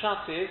simple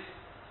pshat is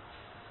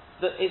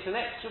that it's an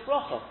extra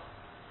bracha.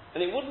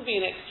 And it wouldn't be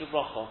an extra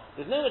bracha.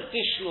 There's no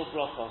additional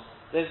bracha.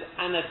 There's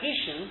an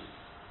addition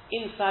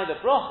inside a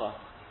bracha.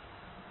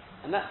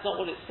 And that's not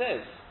what it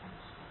says.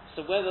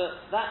 So whether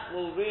that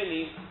will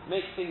really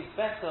make things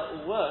better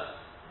or worse,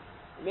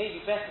 it may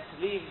be better to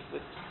leave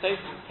with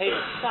Tosfos'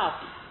 table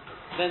stuff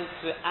than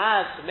to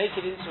add, to make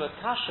it into a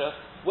kasha.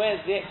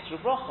 Where's the extra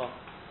bracha?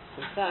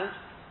 Understand?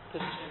 The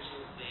changing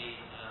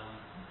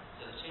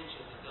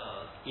of the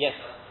guard. Yes.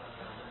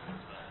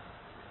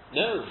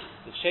 No,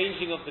 the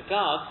changing of the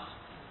guards.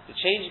 The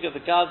changing of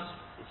the guards,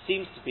 it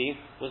seems to be,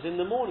 was in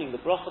the morning. The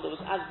bracha that was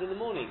added in the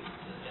morning.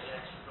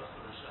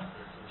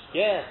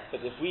 Yeah,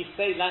 but if we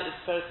say like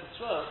this first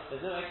Yisrael,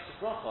 there's no extra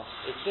bracha.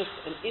 It's just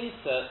an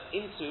insert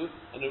into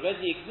an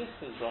already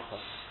existing bracha.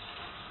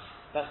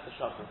 That's the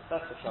trouble.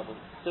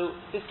 So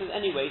this is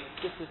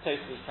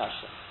Tosfos'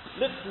 kasha.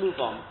 Let's move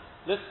on.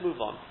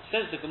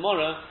 Says the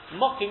Gemara,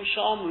 Mokim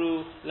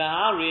Sha'amru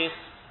La'arich,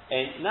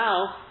 and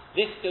now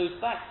this goes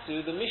back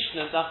to the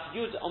Mishnah Daf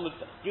Yud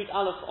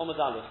Aleph Omad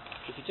Aleph.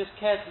 If you just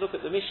care to look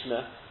at the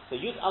Mishnah, so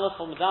Yud Aleph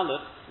Omad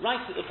Aleph,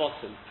 right at the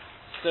bottom.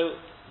 So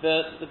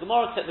the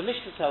Gemara, the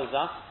Mishnah tells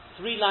us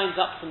 3 lines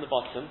up from the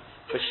bottom.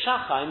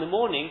 B'shacha, in the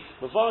morning,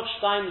 Mevorach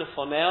Shtayim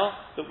Lefoneo,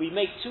 that we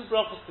make 2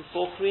 brachas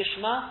before Kriya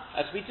Shema,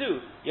 as we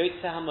do,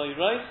 Yotzeh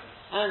HaMoiroi,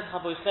 and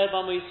Havoicher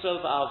B'Amo Yisrael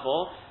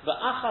B'Avo,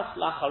 V'achas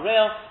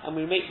Lachareo, and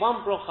we make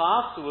 1 bracha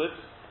afterwards,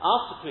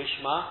 after Kriya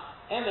Shema,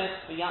 Emes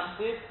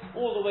V'Yatziv,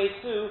 all the way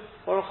to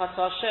Baruch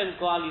Atah Hashem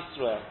Goal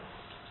Yisrael.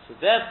 So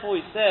therefore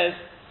he says,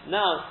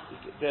 now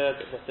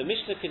the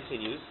Mishnah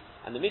continues,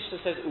 and the Mishnah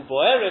says,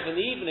 Uboerev, in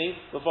the evening,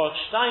 Mevorach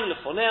Shtayim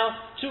Lefoneo,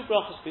 2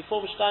 brachas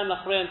before, V'Shtayim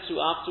Lachareo, and 2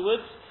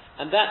 afterwards.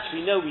 And that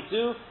we know we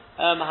do.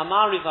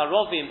 Hamari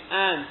Varovim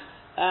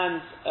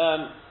and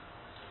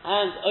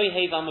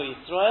Ohev Amo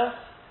Yisrael,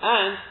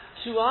 and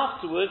 2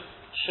 afterwards,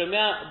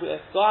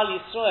 Goal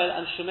Yisrael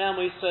and Shomea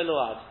Amo Yisrael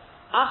Oad.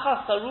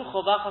 Achas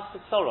Tarucho V'achas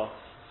Tetzoro.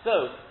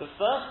 So the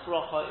first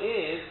bracha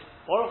is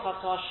Baruch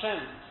Atah Hashem.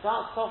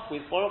 Starts off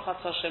with Baruch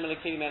Atah Hashem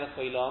Elokeinu Melech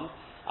Haolam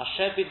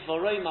Asher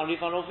Bidvoroi Mari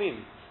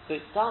Varovim. So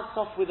it starts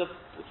off with a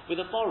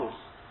Baruch.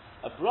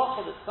 A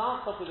bracha that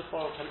starts off with a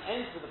Baruch and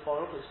ends with a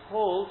Baruch is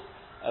called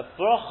a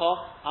bracha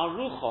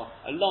arucha,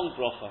 a long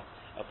bracha.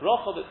 A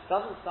bracha that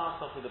doesn't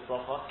start off with a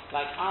bracha,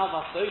 like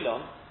Avas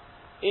Olam,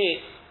 it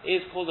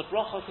is called a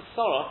bracha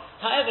ketzara,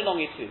 however long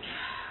it is,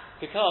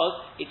 because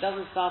it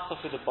doesn't start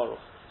off with a baruch.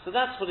 So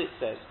that's what it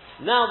says.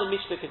 Now the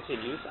Mishnah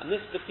continues, and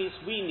this is the piece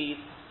we need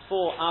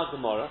for our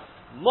Gemara.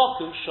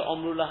 Mokum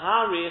she'omru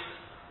laharich,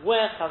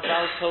 where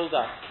Chazal told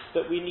us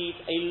that we need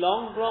a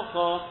long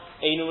bracha,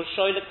 einu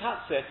rashoy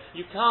lekatze.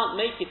 You can't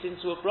make it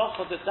into a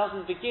bracha that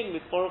doesn't begin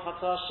with Baruch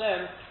Atah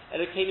Hashem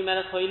Elokeinu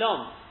Melech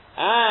Haolam.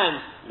 And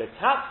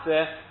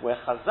lekatze, where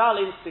Chazal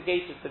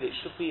instigated that it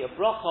should be a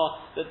bracha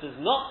that does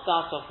not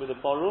start off with a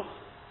baruch,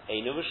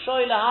 einu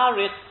rashoy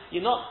laharich,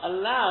 you're not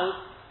allowed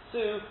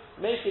to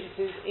make it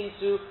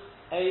into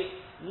a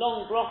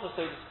long bracha,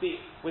 so to speak,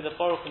 with a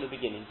baruch in the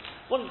beginning.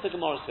 What does the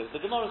Gemara say? The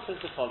Gemara says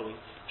the following.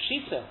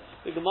 Pshita,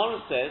 the Gemara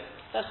says,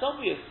 that's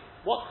obvious.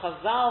 What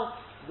Chazal,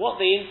 what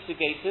they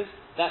instigated,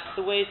 that's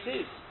the way it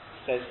is.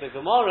 Says the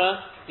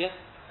Gemara, yes?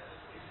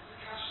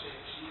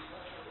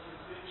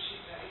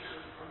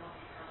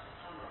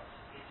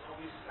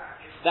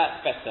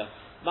 That's better.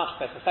 Much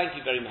better. Thank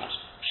you very much.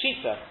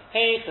 Pshita,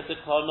 hey, the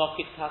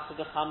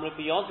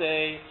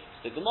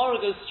Gemara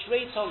goes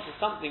straight on to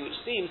something which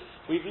seems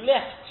we've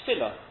left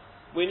tefillah.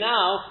 We're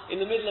now in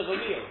the middle of a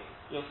meal.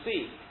 You'll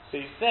see. So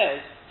he says,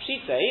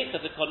 Pshita,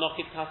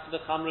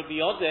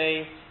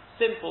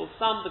 simple,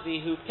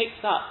 somebody who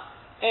picks up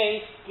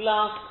a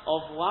glass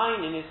of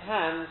wine in his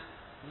hand,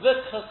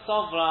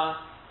 v'kasovra,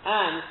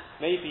 and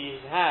maybe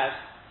he's had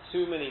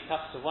too many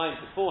cups of wine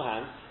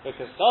beforehand,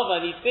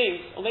 v'kasovra, he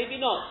thinks, or maybe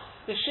not,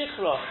 the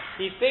shichra,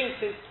 he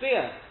thinks it's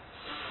beer.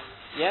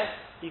 Yes?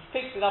 He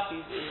picks it up,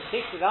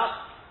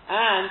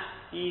 and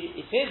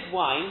it is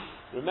wine,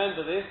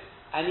 remember this,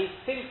 and he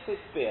thinks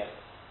it's beer.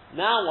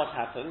 Now what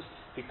happens?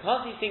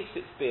 Because he thinks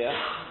it's beer,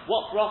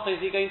 what bracha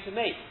is he going to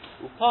make?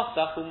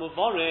 Upasach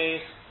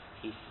u'mavorech.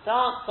 He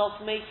starts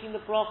off making the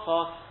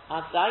bracha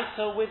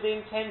adaita with the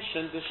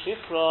intention, the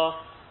shifra,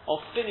 of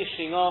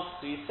finishing off.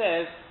 So he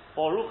says,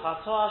 Baruch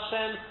Atah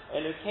Hashem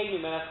Elokeinu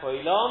Melech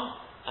Haolam,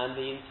 and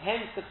he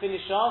intends to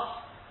finish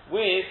off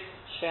with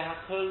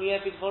Shehakol Yeh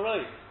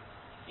B'dvoroi.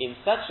 In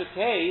such a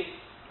case,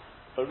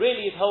 but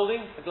really he's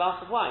holding a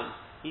glass of wine.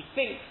 He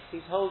thinks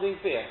he's holding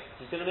beer.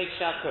 He's going to make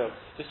shakor.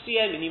 To see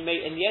him, and in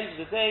the end of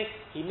the day,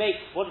 he makes,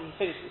 what did he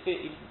finish?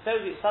 He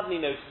suddenly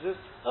notices,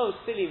 oh,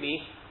 silly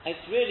me,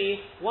 it's really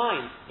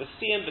wine. The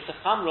siyam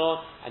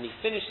b'tachamro, and he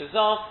finishes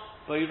off,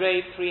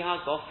 boirei pri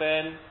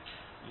hagofen,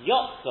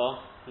 yotza,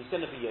 he's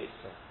going to be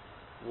yotza.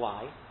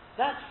 Why?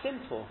 That's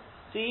simple.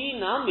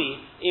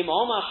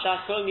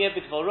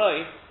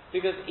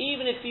 Because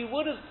even if he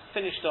would have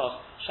finished off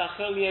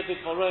shakol yeh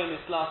b'dvoroi in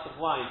this glass of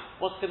wine,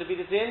 what's going to be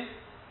the din?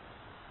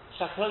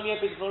 Shakol yeh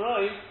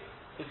b'dvoroi is,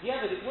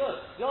 yeah, but it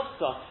works.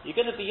 Yotza. You're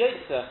going to be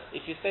yotza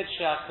if you said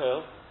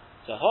shakol.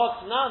 So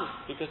hot none,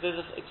 because there's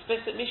an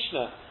explicit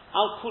Mishnah.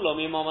 Al kulom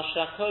imama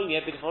shakol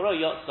yeh b'dvoroi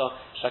yotza.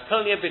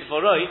 Shakol yeh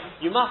b'dvoroi.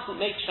 You mustn't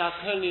make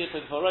shakol yeh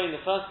b'dvoroi in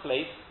the first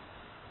place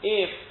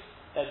if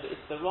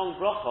it's the wrong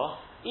bracha.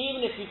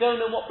 Even if you don't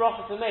know what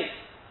bracha to make,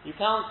 you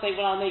can't say,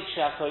 well, I'll make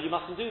shakol. You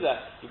mustn't do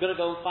that. You've got to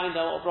go and find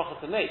out what bracha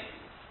to make.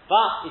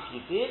 But if you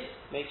did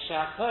make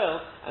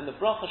shakol, and the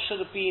bracha should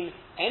have been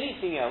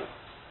anything else,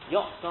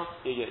 yotza,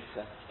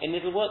 yotza. And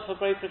it'll work for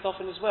Brei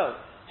Prikofen as well.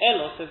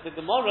 Elo, says the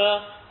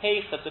Gemara,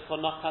 the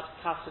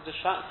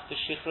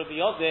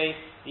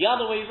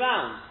other way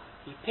round.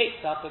 He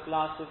picked up a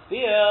glass of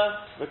beer,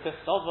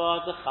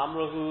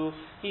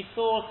 he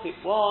thought it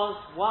was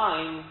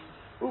wine.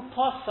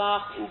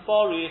 Upasach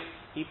uborich.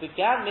 He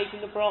began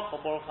making the bracha,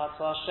 Baruch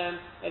Atah Hashem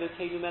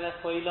Elokeinu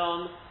Melech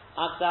Haolam,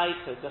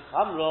 adaita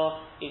dechamro,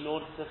 in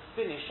order to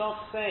finish off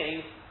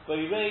saying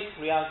boirei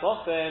pri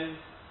hagofen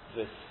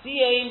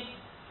v'siyem,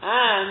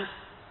 and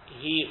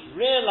he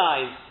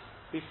realized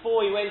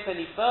before he went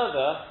any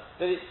further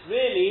that it's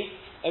really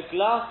a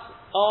glass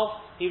of.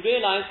 He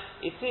realized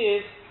it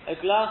is a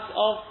glass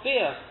of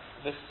beer.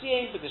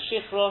 V'siyem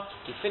b'deshifra.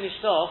 He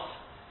finished off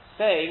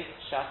saying,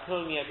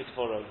 Shakol Niyeh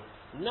B'Dvoroi.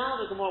 Now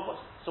the Gemara,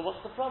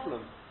 what's the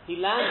problem? He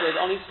landed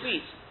on his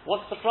feet.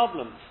 What's the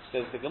problem?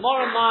 Says the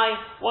Gemara,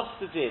 what's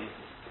the din?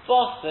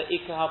 Bosta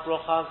Ikah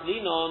Brochas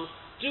Linon.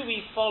 Do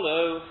we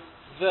follow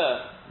the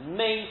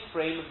main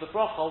frame of the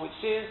bracha,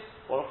 which is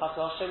Baruch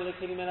Atah Hashem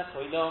Elokeinu Melech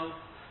Haolam?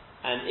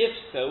 And if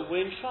so,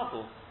 we're in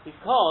trouble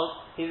because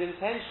his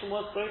intention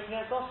was Brei Pri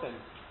HaGofen.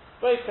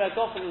 Brei Pri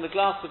HaGofen in the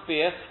glass of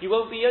beer, you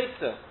won't be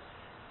Yotzer.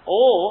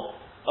 Or,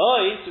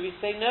 do we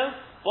say no?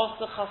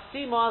 Bosta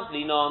Chasimaz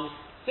Linon.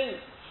 Since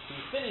he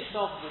finished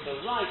off with the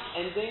right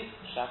ending,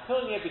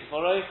 Shakol Niyeh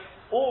B'Dvoroi,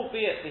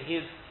 albeit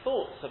his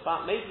thoughts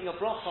about making a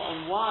bracha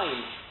on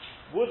wine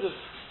would have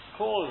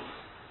caused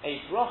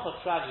a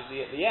bracha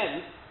tragedy at the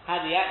end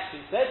had he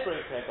actually said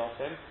Brei Pri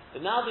HaGofen,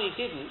 but now that he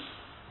didn't,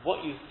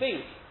 what you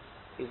think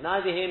is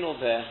neither here nor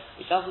there.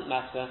 It doesn't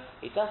matter.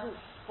 It doesn't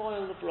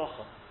spoil the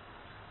bracha.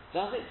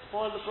 Does it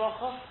spoil the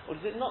bracha, or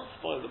does it not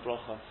spoil the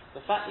bracha?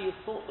 The fact that you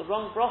thought the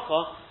wrong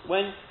bracha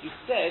when you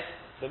said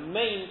the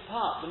main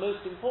part, the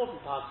most important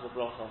part of the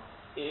bracha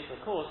is, of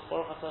course,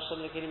 Baruch Atah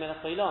Hashem Elokeinu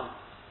Melech Haolam.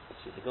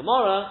 So the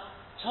Gemara,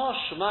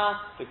 Tashma,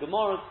 the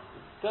Gemara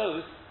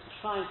goes to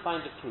try and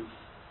find a proof.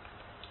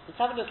 Let's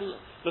have a little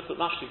look at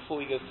Rashi before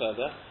we go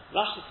further.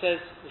 Rashi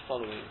says the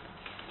following.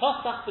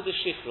 Pasach for the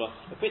Shifra,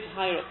 a bit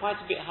higher up, quite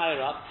a bit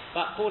higher up,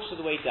 about a quarter of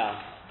the way down.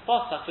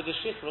 Pasach for the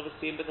Shifra,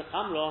 obviously in the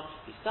Chamra,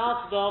 he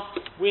started off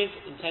with,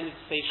 intended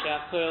to say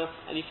She'akol,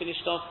 and he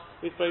finished off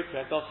with Brei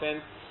Pri HaGofen.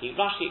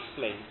 Rashi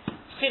explains.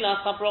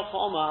 Tchilas HaBrocha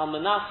Omar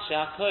Al-Manas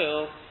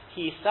She'akol,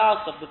 he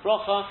starts off the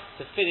bracha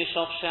to finish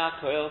off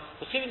She'akol.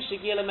 The Chivin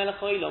Shegiel Melech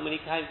Haolam, when he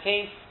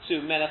came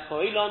to Melech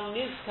Haolam,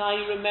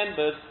 Nizkai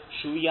remembered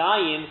Shu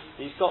Yayin,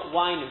 he's got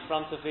wine in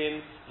front of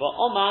him.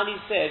 Va'omar, he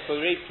said,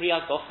 Brei Pri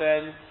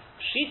HaGofen,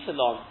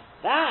 Pshitalon.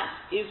 That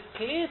is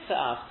clear to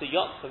us, to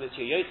Yotzah, that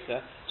you're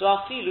Yotzah, to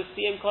Afilu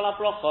Siyem Kol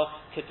HaBrocha,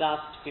 Kedas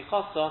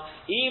Ptichosa,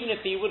 even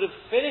if he would have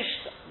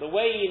finished the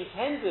way he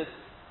intended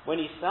when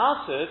he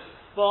started,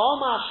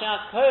 Va'omar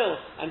She'akol,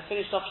 and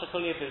finished off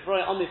Shakol Niyeh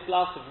B'Dvoroi on this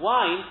glass of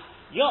wine,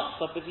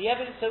 Yotzah, but the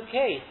evidence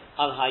okay.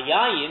 Al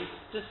Hayayin,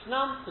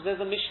 Desnam, because there's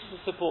a mission to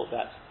support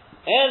that.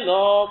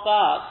 Elo,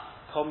 but,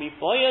 Komi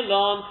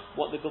Boyalon,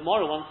 what the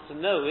Gemara wants to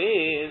know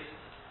is,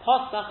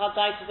 Pasach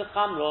Adai to the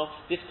Chamra,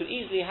 this could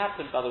easily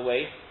happen, by the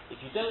way, if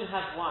you don't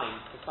have wine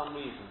for some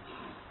reason.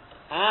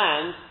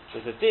 And,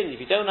 there's a din, if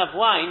you don't have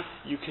wine,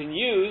 you can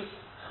use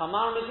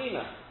Chamar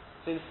Medina.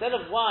 So instead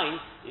of wine,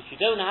 if you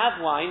don't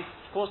have wine,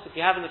 of course if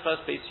you have in the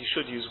first place you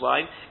should use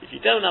wine. If you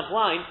don't have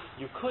wine,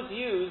 you could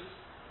use,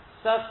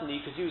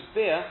 certainly you could use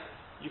beer,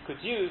 you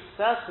could use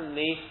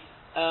certainly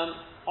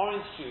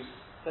orange juice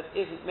that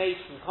isn't made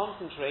from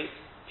concentrate,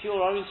 pure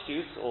orange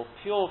juice or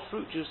pure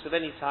fruit juice of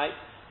any type.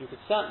 You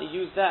could certainly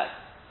use that.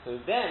 So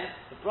then,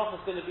 the bracha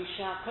is going to be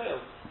She'akol.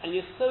 And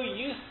you're so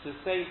used to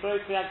saying Brei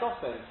Pri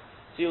HaGofen.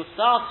 So you'll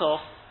start off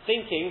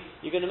thinking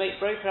you're going to make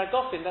Brei Pri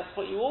HaGofen. That's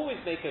what you always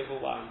make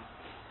over wine.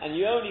 And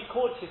you only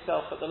caught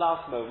yourself at the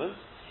last moment.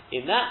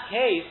 In that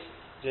case,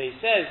 he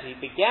says, he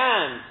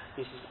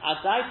says,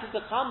 Adai to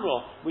the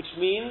Chamra, which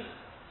means,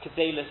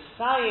 Kedei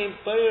L'sayim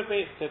Brei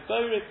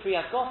Pri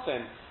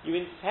HaGofen. You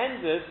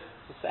intended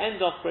to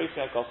end off Brei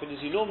Pri HaGofen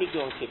as you normally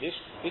do on Kiddush,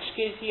 which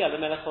case here, the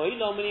Melech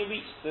Haolam, when he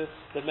reached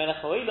the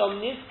Melech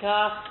Haolam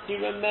Nizka, he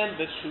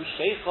remembered Shu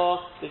Shecha,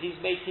 that he's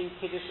making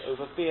Kiddush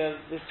over beer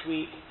this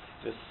week,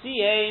 the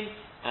Siyem,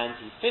 and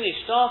he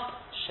finished off,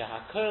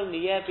 Shehakol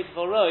Niyeh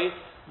B'Dvoroi,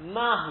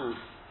 Mahu,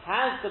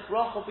 has the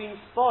bracha been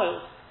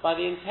spoiled by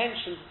the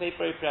intention to say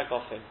Brei Pri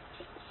HaGofen?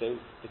 So,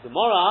 the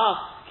Gemara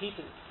asks,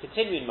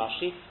 continuing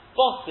Rashi,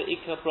 Bos the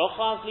Ikar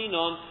Brocha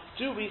Linon,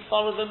 do we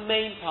follow the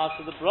main part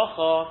of the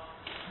bracha?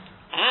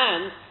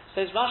 And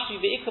says Rashi,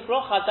 the Ikar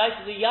Brocha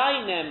Daita the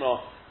Yayin Nemro.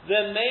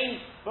 The main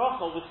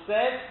bracha was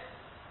said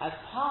as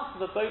part of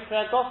the Brei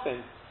Pri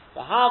HaGofen.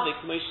 The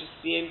Havik Moshe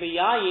Siyem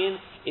B'Yayin.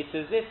 It's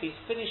as if he's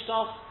finished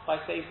off by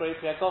saying Brei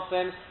Pri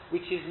HaGofen,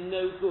 which is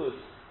no good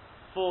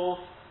for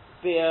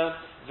beer.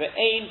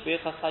 Ve'ein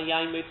birchas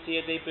hayayin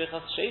motzia de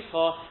birchas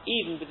shecha.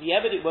 Even with the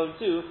evidence it won't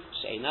do.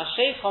 Sheina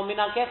shecha min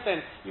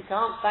hagefen. You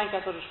can't thank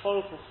HaKadosh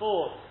Baruch Hu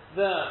for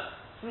the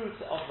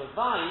fruit of the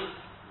vine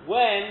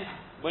when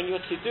what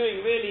you're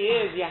doing really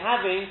is you're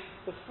having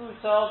the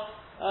fruit of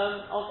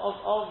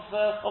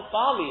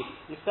barley.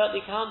 You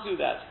certainly can't do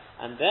that.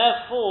 And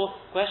therefore,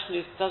 the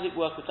question is, does it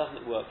work or doesn't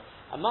it work?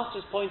 I must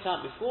just point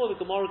out, before the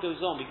Gemara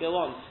goes on, we go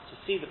on to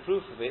see the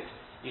proof of it,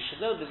 you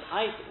should know that the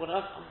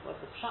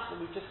pshat that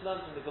we've just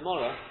learned in the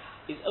Gemara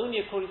is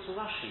only according to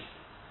Rashi.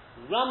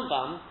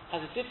 Rambam has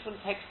a different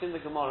text in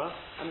the Gemara,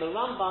 and the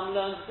Rambam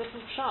learns a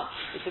different pshat.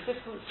 It's a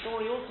different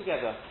story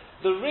altogether.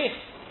 The Rif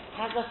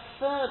has a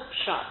third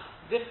pshat,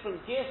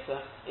 different Gersa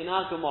in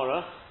our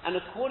Gemara, and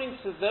according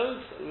to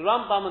those,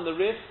 Rambam and the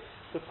Rif,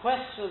 the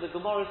question of the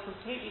Gemara is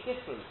completely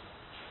different.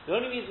 The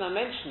only reason I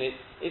mention it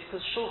is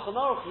because Shulchan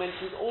Aruch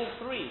mentions all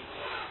three.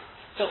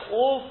 So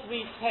all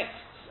three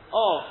texts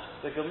of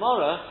the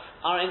Gemara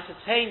are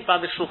entertained by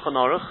the Shulchan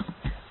Aruch,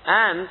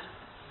 and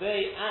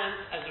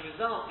as a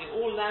result, they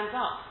all land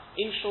up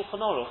in Shulchan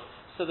Aruch.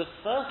 So the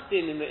first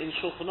din in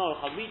Shulchan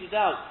Aruch, I'll read it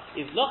out,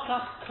 is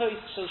Lokach Kois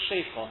Shel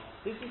Sheikha.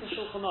 This is the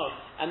Shulchan Aruch,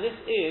 and this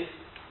is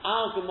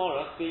our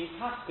Gemara being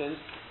paskened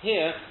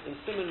here in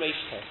Siman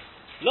Reish Tes.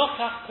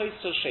 Lokach Kois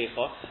Shel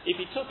Sheikha. If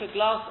you took a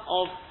glass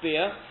of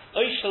beer,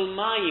 Oishel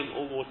Mayim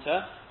or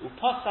water,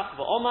 Upasach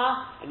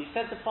V'Omar, and you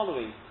said the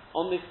following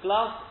on this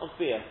glass of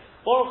beer: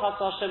 Baruch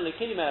Atah Hashem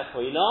Lekeli Melech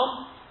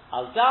Ha'olam,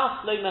 Al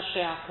Das Lo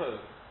Masheh HaKol.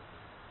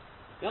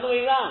 The other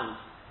way around.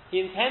 He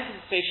intended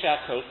to say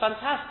She'akol,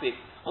 fantastic,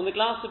 on the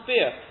glass of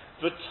beer.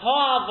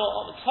 V'Tah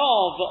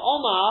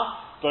V'Omar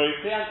Bori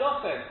Pri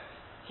Agofen.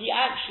 He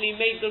actually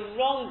made the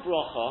wrong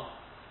bracha,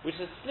 which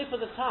is a slip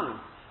of the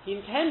tongue. He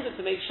intended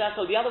to make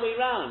She'akol the other way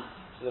around.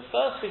 So the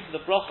first bit of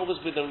the bracha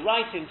was with the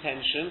right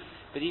intention,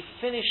 but he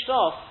finished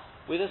off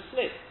with a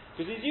slip.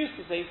 Because he's used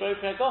to saying Bori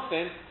Pri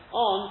Agofen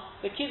on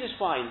the Kiddush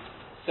wine.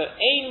 So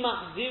Ein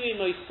Machzirim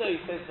Oiso,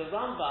 says the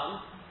Rambam,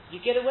 you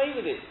get away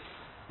with it.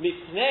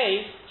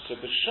 Mipnei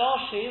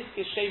Shebeshar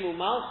Sheizke Shemu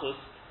Malchus,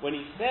 when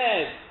he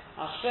said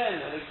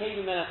Hashem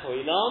Elokeinu Melech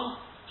Ha'olam,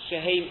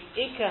 Sheheim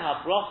Ika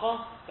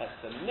HaBracha, that's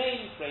the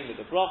main frame of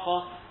the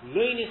bracha,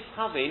 Lo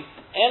Nischavin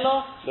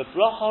Elo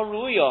LeBracha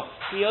Ruya.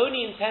 He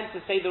only intends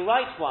to say the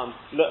right one,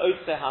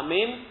 Le'otze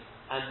Hamim,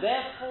 and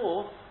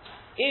therefore,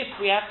 if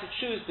we have to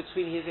choose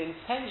between his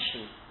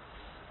intention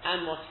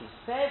and what he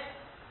said,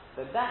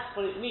 then that's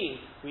what it means.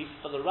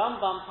 For the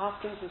Rambam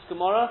Paskins this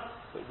Gemara,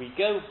 but we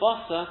go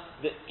bossa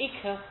the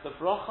ikka, the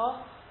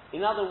bracha.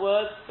 In other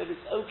words, that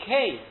it's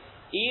okay,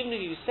 even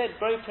if you said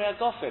Bori Pri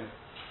Agofen.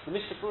 The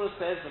Mishnah Berurah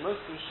says the most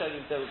of the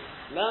Rishonim don't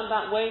learn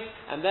that way,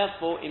 and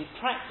therefore in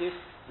practice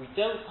we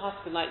don't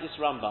paskin like this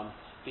Rambam,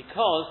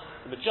 because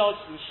the majority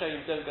of the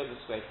Rishonim don't go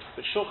this way.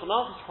 But Shulchan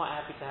Aruch is quite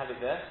happy to have it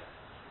there.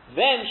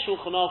 Then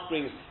Shulchan Aruch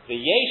brings the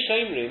Yesh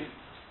Omrim.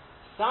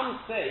 Some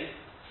say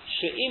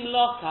She'im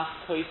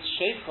Lokach Kois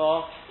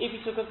Sheikha, if he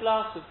took a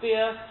glass of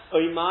beer,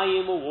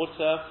 Oymayim or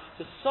water,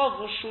 to Sov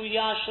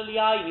Shuya Shel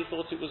Yayin, he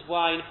thought it was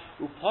wine,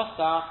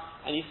 Upasach,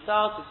 and he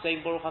started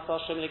saying Baruch Atah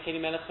Hashem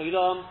Elokeinu Melech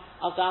Ha'olam,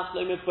 Al Das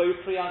Lo Bori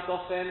Pri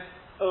Agofen,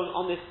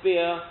 on this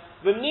beer.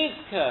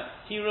 V'nizka,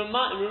 he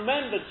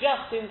remembered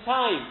just in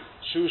time,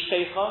 Shu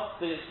Sheikha,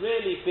 that it's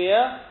really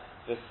beer,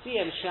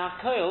 V'siyem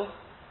She'akol,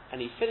 and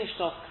he finished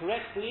off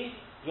correctly,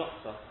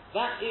 Yotza.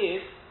 That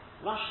is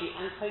Rashi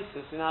and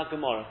Tosfos in our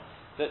Gemara.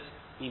 That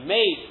he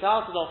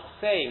started off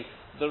saying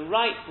the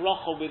right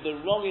bracha with the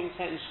wrong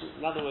intention.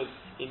 In other words,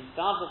 he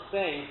started off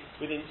saying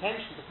with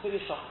intention to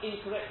finish off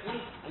incorrectly,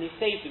 and he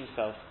saved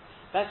himself.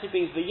 That's what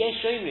brings the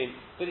Yesh Omrim,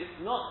 but it's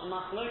not a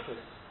machlokus.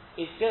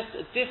 It's just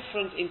a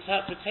different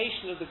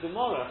interpretation of the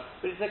Gemara,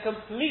 but it's a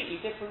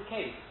completely different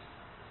case.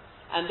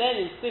 And then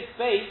in fifth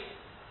base,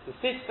 the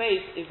fifth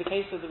base is the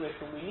case of the Rif,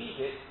 and we need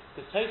it,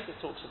 because Tosfos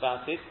talks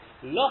about it.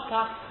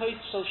 Lokach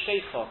Kois Shel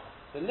Sheikha.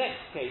 The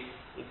next case,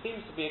 it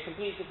seems to be a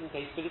completely different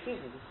case, but it isn't.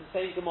 It's the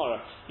same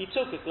Gemara. He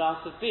took a glass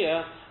of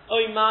beer,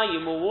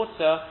 Oymayim or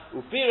water,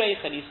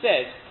 Ubireich, and he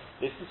said,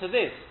 listen to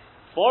this,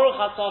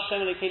 Baruch Atah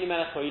Hashem Elokeinu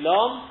Melech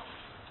Ha'olam,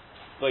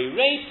 Bori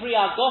Pri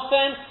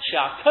Agofen,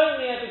 She'akol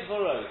Ni'evid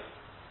Voroi.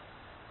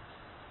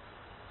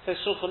 Says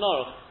Shulchan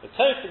Aruch, the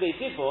Tofidei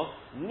Dibur,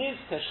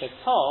 Nizka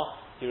Shetah,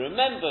 he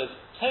remembered,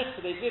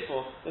 Tofidei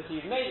Dibur, that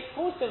he made, of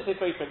course he didn't say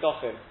Bori Pri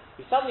Agofen.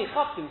 He suddenly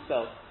chuffed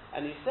himself,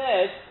 and he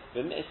said,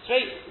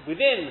 straight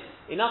within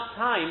enough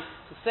time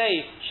to say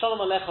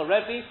Shalom Alecha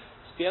Rebbe,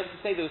 to be able to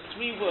say those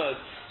three words.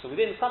 So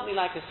within something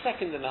like a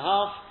second and a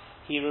half,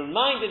 he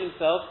reminded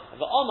himself of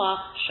the Omar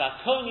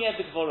She'akol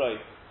Ni'evid Voroi.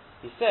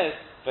 He says,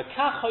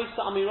 V'kach Hoisa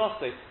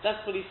Amirose.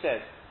 That's what he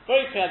says.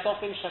 Bori Pri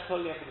Agofen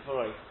She'akol Ni'evid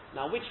Voroi.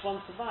 Now, which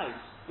one survives?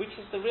 Which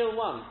is the real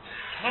one?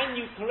 Can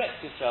you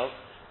correct yourself,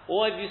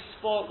 or have you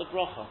spoiled the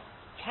bracha?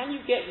 Can you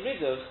get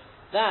rid of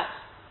that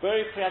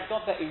Bori Pri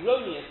Agofen,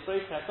 erroneous Bori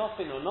Pri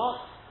Agofen or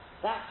not?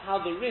 That's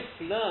how the Rif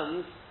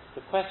learns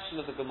the question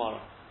of the Gemara.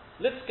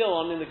 Let's go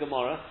on in the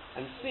Gemara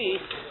and see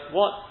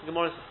what the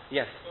Gemara says.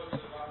 Yes.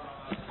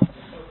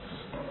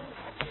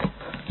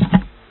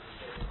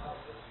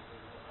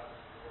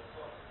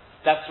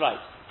 That's right.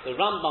 The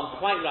Rambam,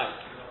 quite right.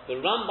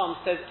 The Rambam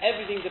says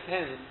everything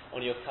depends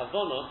on your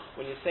kavanah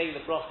when you're saying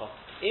the bracha.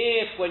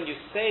 If when you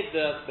say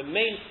the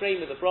main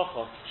frame of the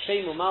bracha,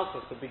 Shemu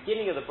Malchus, the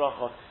beginning of the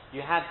bracha,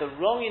 you had the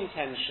wrong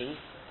intention,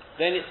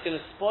 then it's going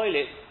to spoil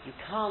it. You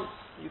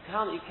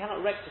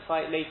cannot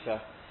rectify it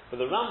later. But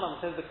the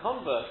Rambam says the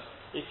converse.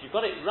 If you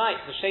got it right,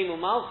 the Shemu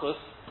Malchus,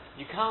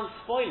 you can't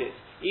spoil it.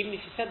 Even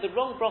if you said the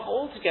wrong bracha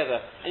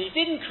altogether, and you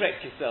didn't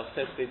correct yourself,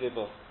 says the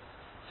Dibur.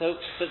 So,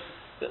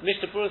 but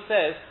Mishnah Berurah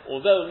says,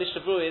 although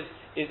Mishnah Berurah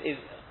is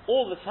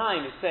all the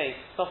time is saying,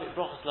 stop it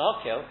brachas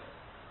lahakel,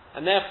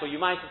 and therefore you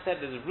might have said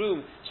there's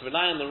room to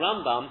rely on the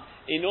Rambam,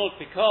 in order,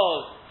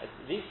 because at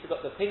least we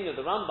got the opinion of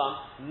the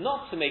Rambam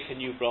not to make a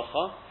new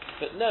bracha,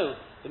 but no,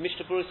 the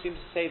Mishnah Berurah seems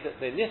to say that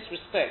in this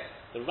respect,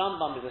 the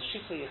Rambam is a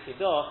Shita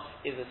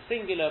Yechidah, is a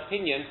singular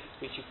opinion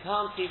which you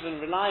can't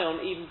even rely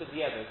on even to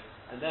the others,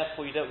 and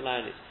therefore you don't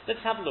rely on it.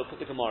 Let's have a look at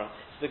the Gemara.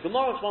 So the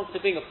Gemara wants to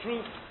bring a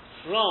proof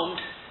from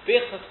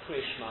Birchas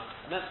Krishma,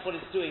 and that's what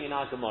it's doing in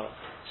our Gemara.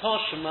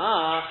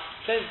 Toshma,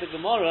 says the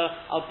Gemara,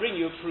 I'll bring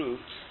you a proof.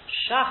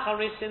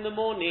 Shacharis in the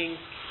morning,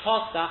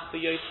 Tosach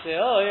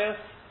b'yotze'or.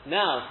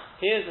 Now,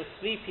 here's a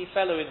sleepy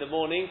fellow in the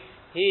morning,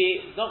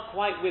 he's not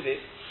quite with it,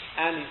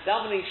 and he's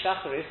davening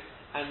Shacharis,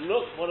 and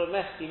look what a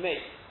mess he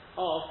makes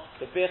of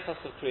the Birchas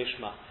of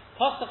Krishma.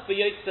 Tosach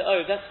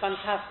b'yotze'or, that's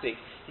fantastic.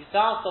 He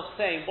starts off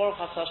saying, Baruch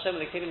Atah Hashem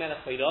Elokeinu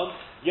melech haolam,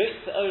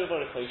 yotze'or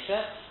Baruch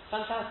Hoshe,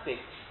 fantastic.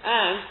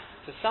 And,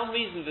 for some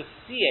reason, the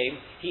Siyam,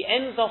 he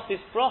ends off this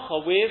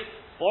bracha with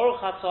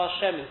Baruch Atah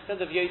Hashem,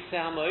 instead of Yotzei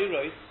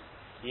HaMa'oros,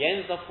 he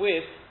ends off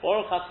with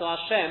Baruch Atah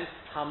Hashem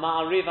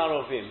HaMa'ariv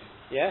Arovim.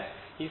 Yeah?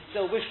 He's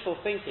still wishful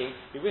thinking.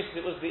 He wishes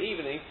it was the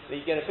evening, that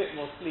he'd get a bit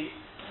more sleep.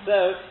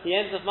 So, he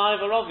ends off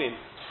Ma'ariv Arovim.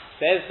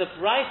 There's the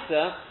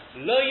Brisa,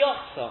 Lo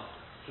Yotza.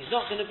 He's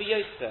not going to be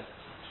Yotzei.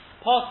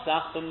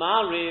 Posach, the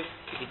Ma'ariv,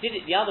 if he did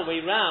it the other way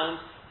round,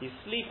 he's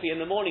sleepy in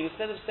the morning,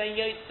 instead of saying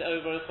Yotzei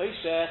over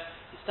Choshe,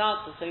 he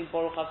starts with saying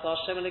Baruch Atah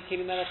Hashem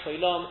Elokeinu melech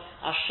haolam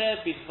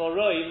asher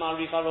bidvoroi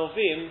ma'ariv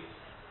arovim,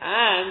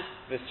 and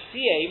the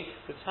Siyam,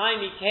 the time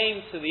he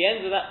came to the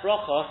end of that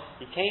bracha,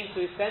 he came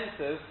to his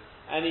senses,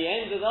 and he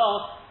ended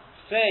off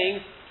saying,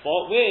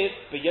 with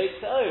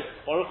b'yotze'or,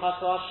 Baruch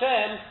Atah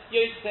Hashem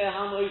yotzei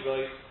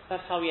ha'ma'oros.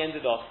 That's how he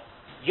ended off.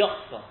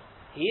 Yotza.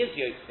 He is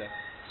Yotzei.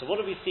 So what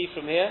do we see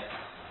from here?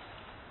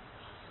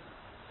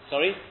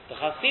 Sorry? The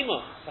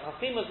Chasima. The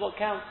Chasima is what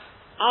counts.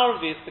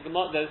 Arvis,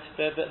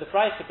 the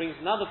price brings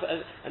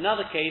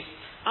another case.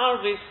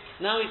 Arvis,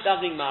 now he's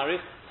davening Mariv.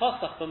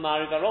 Tosach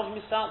b'Mariv Arovim,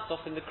 he starts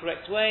off in the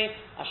correct way.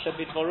 Asher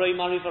bidvoroi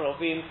Mariv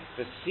Arovim.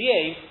 The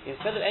Siyam,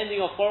 instead of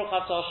ending off Baruch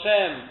Atah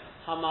Hashem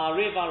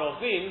HaMa'ariv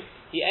Arovim,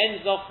 he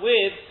ends off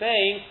with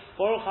saying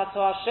Baruch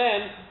Atah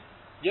Hashem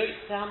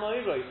Yotzei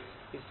HaMa'oros.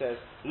 He says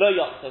Lo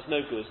Yotzei,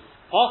 no good.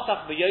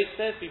 Tosach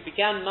b'Yotzei, he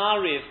began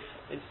Mariv.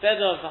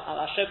 Instead of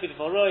Asher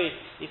bidvoroi,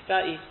 he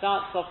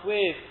starts off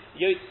with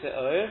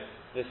Yotzei.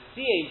 The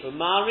Siyam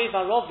b'Mariv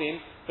Arovim,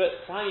 but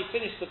time he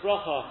finished the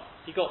bracha,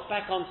 he got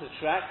back onto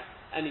track,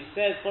 and he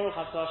says, Baruch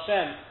Atah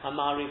Hashem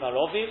HaMa'ariv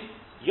Arovim,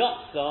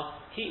 Yotza,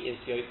 he is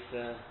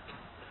Yotzei.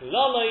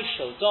 Kloloi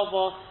shel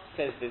Dovo,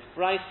 says this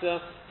Brisa,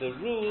 the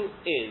rule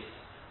is,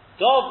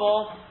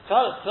 Dovo,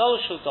 Kloloi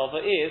shel Dovo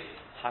is,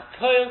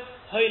 Hakol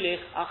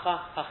Holich Acha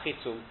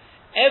Hachitum.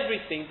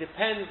 Everything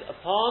depends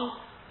upon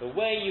the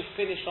way you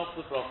finish off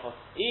the bracha.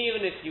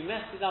 Even if you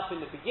messed it up in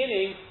the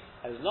beginning,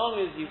 as long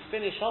as you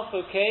finish off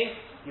okay,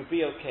 you'll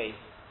be okay.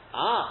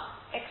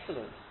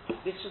 Excellent.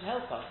 This should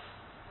help us.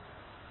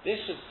 This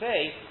should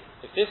say,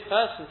 if this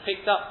person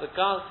picked up the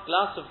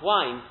glass of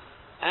wine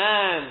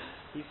and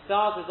he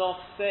started off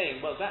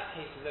saying, well, that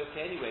case is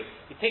okay anyway.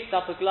 He picked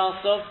up a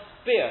glass of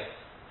beer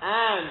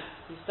and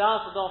he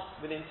started off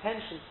with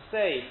intention to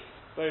say,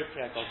 very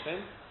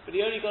preagofen, but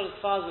he only got as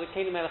far as the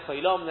Elokeinu melech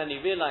haolam, and then he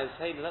realized,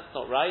 hey, no, that's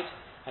not right.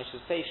 I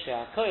should say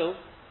she'akoil.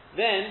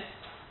 Then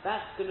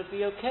that's going to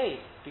be okay,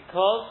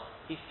 because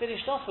he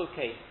finished off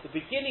okay. The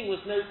beginning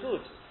was no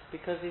good,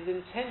 because his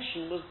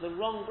intention was the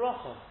wrong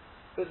bracha.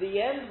 But the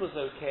end was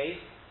okay,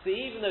 so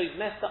even though he's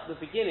messed up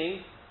the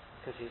beginning,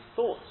 because his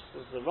thoughts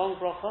was the wrong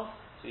bracha,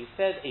 so he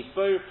said, a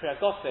bo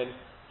preagofen,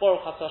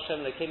 Baruch Atah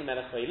Hashem Elokeinu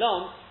melech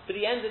haolam, but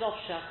he ended off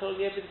she'akol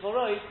yebid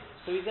voroi,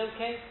 so he's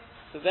okay.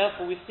 So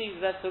therefore we see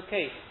that's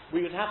okay.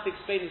 We would have to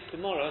explain this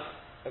tomorrow,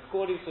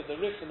 according to the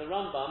Rif and the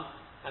Rambam,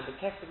 and the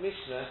Kesef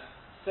Mishnah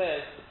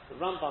says the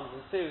Rambam's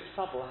in serious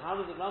trouble. How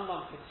does the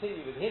Rambam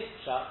continue with his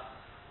pshat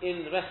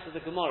in the rest of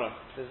the Gemara?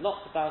 There's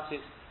lots about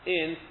it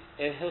in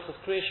Hilchos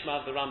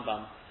Kriyashma of the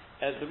Rambam.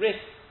 The Rif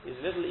is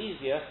a little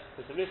easier,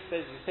 because the Rif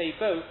says you say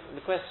both, and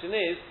the question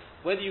is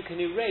whether you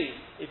can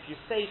erase, if you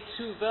say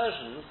two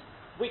versions,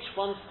 which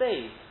one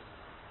stays?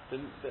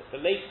 The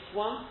latest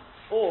one,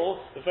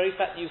 or the very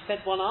fact that you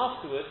said one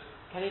afterwards,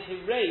 can it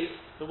erase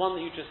the one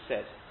that you just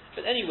said?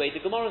 But anyway, the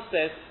Gemara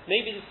says,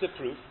 maybe this is a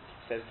proof.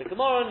 Says the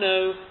Gemara,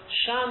 no,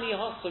 Shani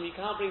Hossam, you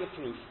can't bring a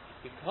proof,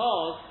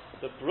 because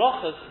the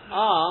brachas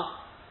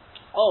are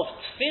of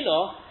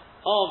Tfilah,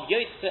 of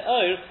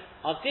Yotzei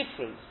are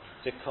different.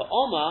 The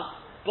Ka'oma,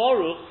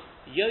 Baruch,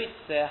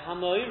 Yotzei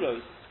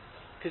HaMa'oros.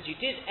 Because you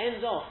did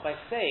end off by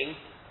saying,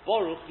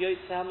 Baruch,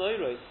 Yotzei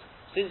HaMa'oros.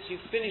 Since you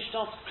finished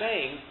off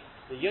saying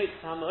the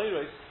Yotzei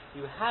HaMa'oros,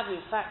 you have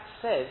in fact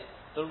said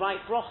the right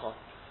bracha.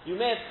 You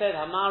may have said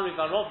Hamariv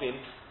Arovim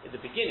in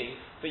the beginning,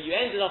 but you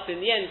ended up in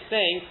the end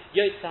saying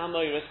Yotzei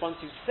HaMa'oros once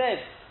you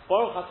said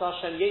Baruch Atah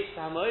Hashem Yotzei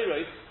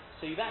HaMa'oros,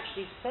 so you've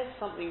actually said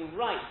something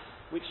right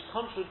which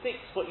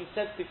contradicts what you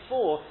said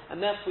before,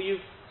 and therefore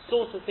you've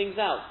sorted things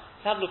out.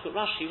 Let's have a look at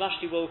Rashi.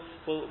 Rashi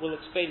will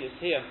explain this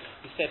here.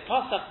 He said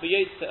Pasach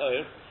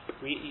b'Yotzei,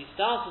 he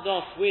started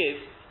off with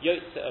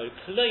Yotzei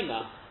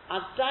Kloima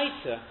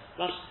Adaita.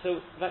 So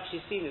we've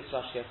actually seen this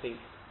Rashi, I think.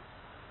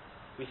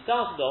 We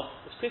started off,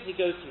 let's quickly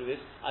go through this.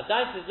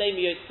 Adaita is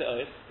Leimi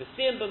Yotzei, the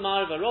Siyam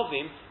b'Mariv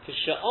Arovim,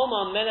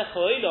 K'sha'omar Melech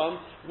HaOlam,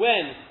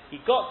 when he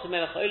got to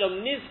Melech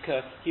HaOlam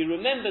Nizka, he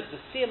remembered the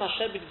Siyam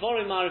Asher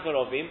b'Dvorim Mariv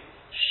Arovim.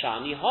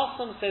 Shani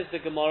Hossam, says the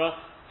Gemara,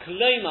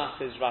 Kloima,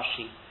 says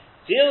Rashi.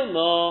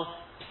 Dilma,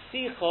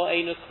 Psicha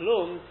eina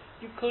klum,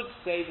 you could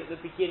say that the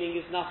beginning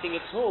is nothing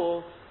at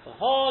all.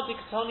 Not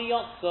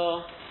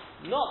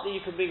that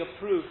you can bring a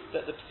proof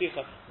that the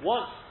Psicha,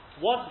 what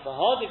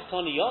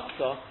v'hadiktani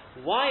yotza,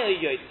 why are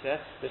yotze,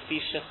 the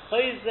fisha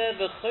choyze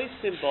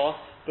v'choysim bo,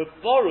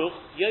 b'baruch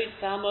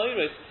yotze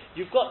ha'moiros,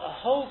 you've got a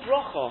whole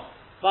bracha,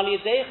 v'al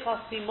yedecha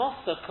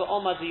simosa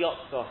ka'oma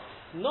d'yotza.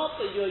 Not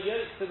that you're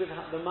yotze with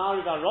the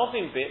Ma'ariv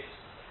HaRovim bit.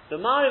 The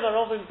Ma'ariv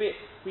HaRovim bit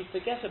we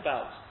forget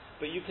about,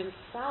 but you can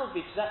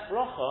salvage that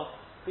bracha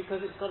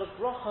because it's got a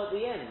bracha at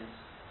the end.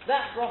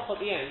 That bracha at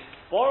the end,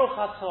 Baruch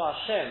Atah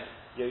Hashem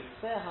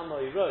Yotzeh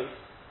HaMoiros,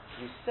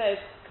 you said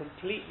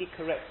completely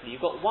correctly. You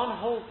got one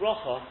whole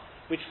bracha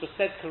which was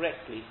said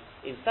correctly.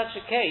 In such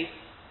a case,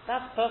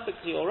 that's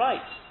perfectly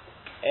alright.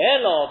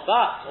 Elo,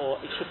 but, or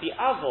it should be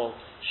avol,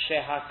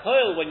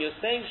 shehakoil, when you're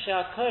saying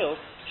shehakoil,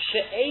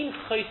 she'ein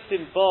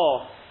chosim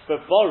bo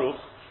bebaruch,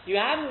 you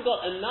haven't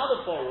got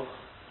another baruch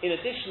in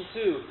addition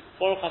to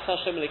Baruch Atah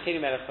Hashem Elokeinu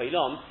Melech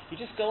Haolam, you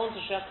just go on to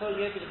shehakoil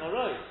yevid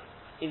varoi.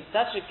 In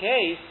such a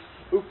case,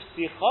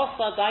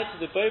 upsichosa dai to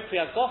the bo pri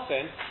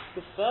agofen,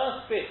 the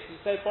first bit, you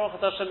say Baruch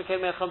Atah Hashem Elokeinu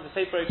Melech Haolam to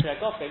say bo pri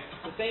agofen,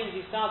 the same as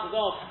you started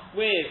off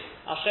with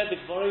Asher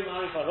b'dvaroi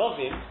ma'ariv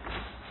harovim.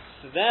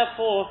 So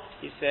therefore,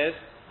 he says,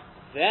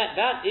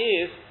 that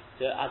is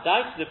the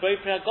adai to the bo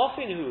pri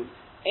agofen who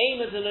aim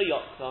as a lo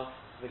yotza.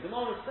 The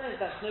Gemara says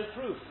that's no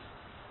proof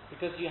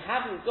because you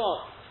haven't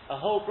got a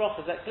whole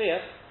bracha. Is that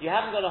clear? You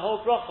haven't got a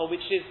whole bracha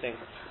which is thing.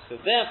 So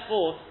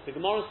therefore, the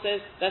Gemara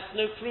says that's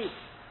no proof.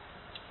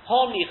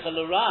 Honicha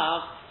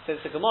l'Rav, says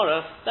the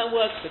Gemara, that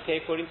works okay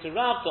according to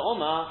Rav the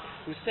Omar,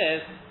 who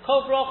says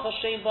kol bracha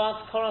shein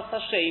ba'as koras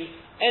Hashem,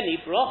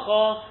 any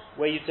bracha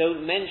where you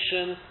don't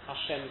mention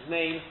Hashem's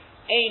name,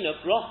 ein a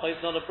bracha is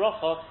not a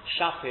bracha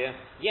shapir.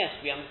 Yes,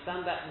 we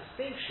understand that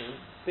distinction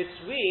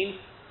between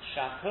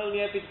shakol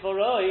yebid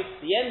voroi,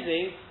 the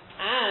ending,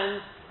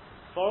 and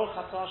Baruch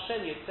Atah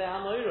Hashem Yotzeh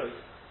HaMoiros,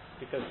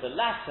 because the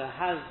latter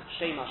has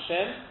Shem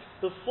Hashem,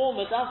 the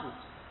former doesn't.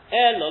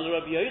 Elo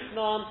Rabbi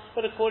Yochanan,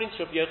 but according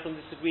to Rabbi Yochanan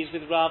disagrees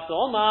with Rav the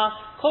Omar,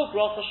 kol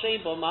bracha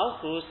shein bo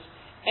malchus,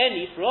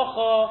 any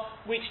bracha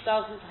which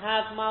doesn't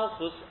have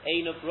malchus,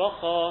 ein a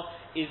bracha,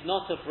 is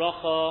not a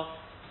bracha.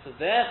 So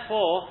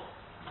therefore,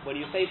 when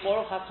you say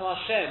Baruch Atah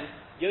Hashem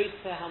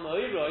Yotzeh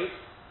HaMoiros,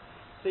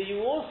 so you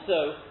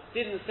also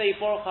didn't say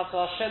Baruch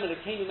Atah Hashem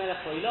Elokeinu Melech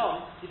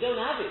Haolam, you don't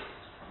have it.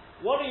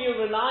 What are you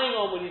relying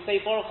on when you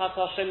say Baruch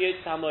Atah Hashem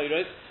Yotzeh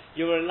HaMoiros?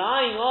 You're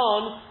relying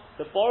on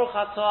the Baruch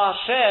Atah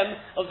Hashem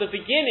of the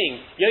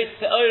beginning,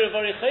 Yotzeh Oyer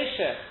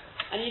V'Richoshe,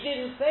 and you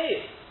didn't say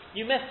it.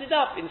 You messed it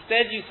up.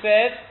 Instead you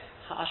said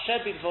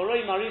Asher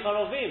b'dvaroi ma'ariv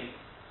harovim.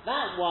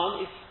 That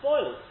one is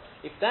spoiled.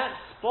 If that's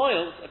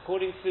spoiled,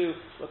 according to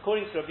Rabbi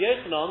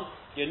Yochanan,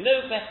 you're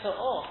no better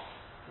off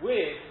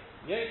with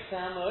Yotzeh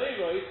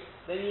HaMoiros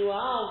than you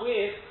are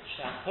with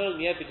Shakol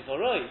Yebid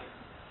Voroi.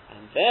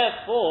 And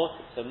therefore,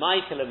 so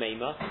Michael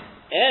Ameima,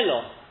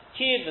 Elo,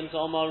 Kivant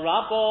Omar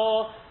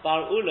Rabba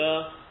Bar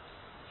Ula,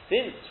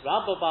 since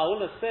Rabba Bar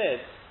Ula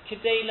said,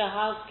 Kidei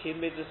lahazkim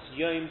midas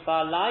yom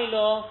ba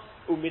lailo,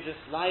 umidas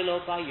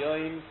lailo ba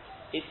yom,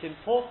 it's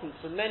important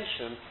to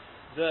mention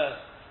the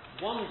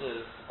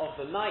wonders of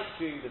the night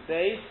during the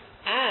day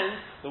and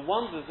the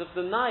wonders of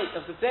the night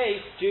of the day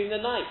during the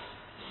night.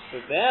 So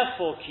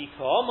therefore, Ki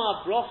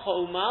Ka'oma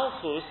Brocha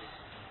Umalchus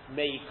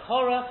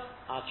Meikora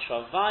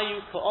Atravayu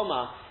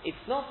Ka'oma.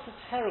 It's not so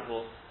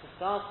terrible to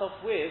start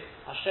off with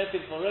Asher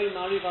b'dvaroi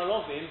ma'ariv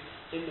harovim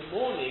in the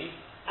morning,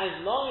 as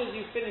long as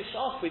you finish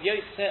off with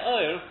Yotzeh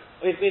Or,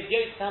 with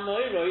Yotzeh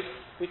HaMoiros,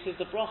 which is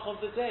the bracha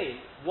of the day.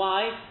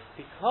 Why?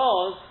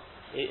 Because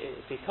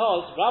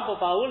Rabbi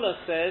Ba'ula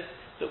says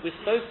that we're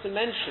supposed to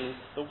mention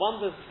the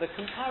wonders, the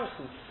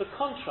comparison, the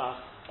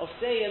contrast of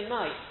day and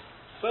night,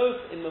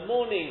 both in the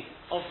morning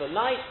of the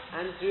night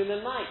and during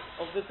the night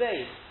of the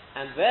day.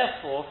 And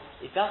therefore,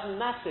 it doesn't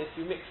matter if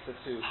you mix the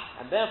two.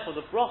 And therefore,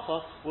 the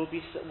bracha will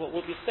be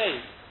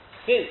saved.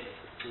 Since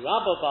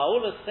Rabbi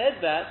Ba'ula said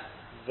that,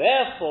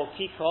 therefore,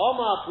 Ki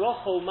Ka'oma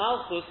Bracha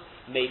Malchus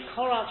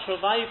Meikora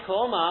Travayu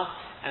Ka'oma,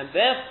 and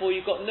therefore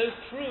you got no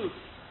proof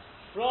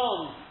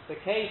from the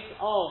case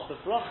of the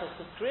bracha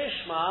of Kriya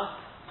Shema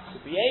to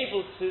be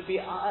able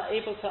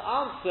to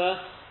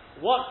answer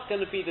what's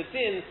going to be the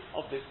din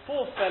of this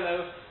poor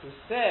fellow who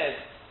said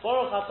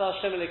Baruch Atah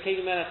Hashem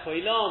Elokeinu Melech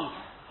Haolam,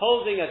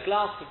 holding a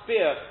glass of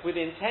beer with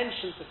the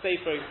intention to say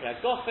Bo Pri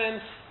Hagofen,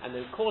 and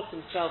then caught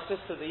himself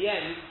just at the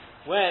end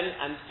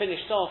and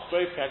finished off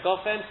Bo Pri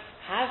Hagofen.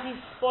 Has he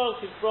spoiled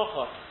his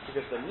bracha?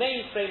 Because the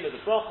main frame of the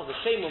bracha, the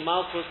Shem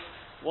Malchus,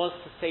 was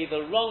to say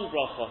the wrong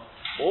bracha.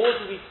 Or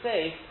do we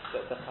say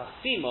that the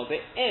Chasima, the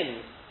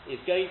end, is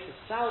going to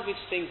salvage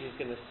things, is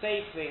going to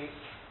save things,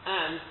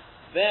 and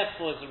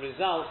therefore as a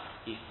result,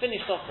 he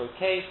finished off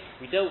okay.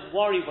 We don't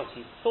worry what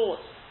he thought,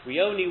 we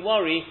only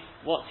worry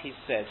what he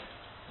said.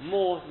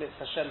 More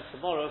Mitzvah Hashem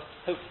tomorrow.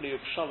 Hopefully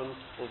Reb Shalom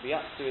will be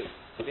up to it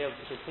to be able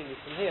to continue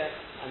from here,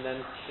 and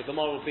then the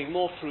Gemara will bring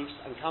more proofs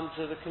and come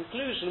to the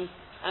conclusion,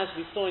 as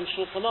we saw in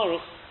Shulchan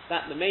Aruch,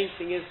 that the main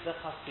thing is the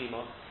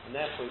chasimah, and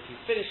therefore if you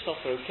finished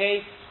off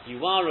okay, you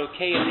are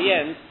okay in the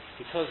end,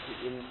 because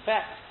in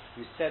fact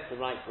you said the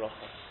right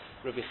bracha.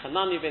 Rabbi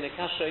Chananya ben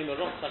Akasha in the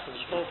Rotzach and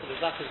Shkol for the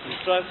Zakas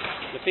Yisrael,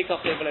 the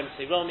Pikach Evelem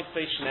Seirah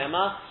Mitzvah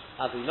Shnema,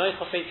 Adu Noich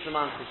Hafetz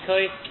Leman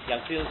Tikoi,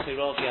 Yagdil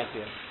Seirah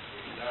V'Yagdil.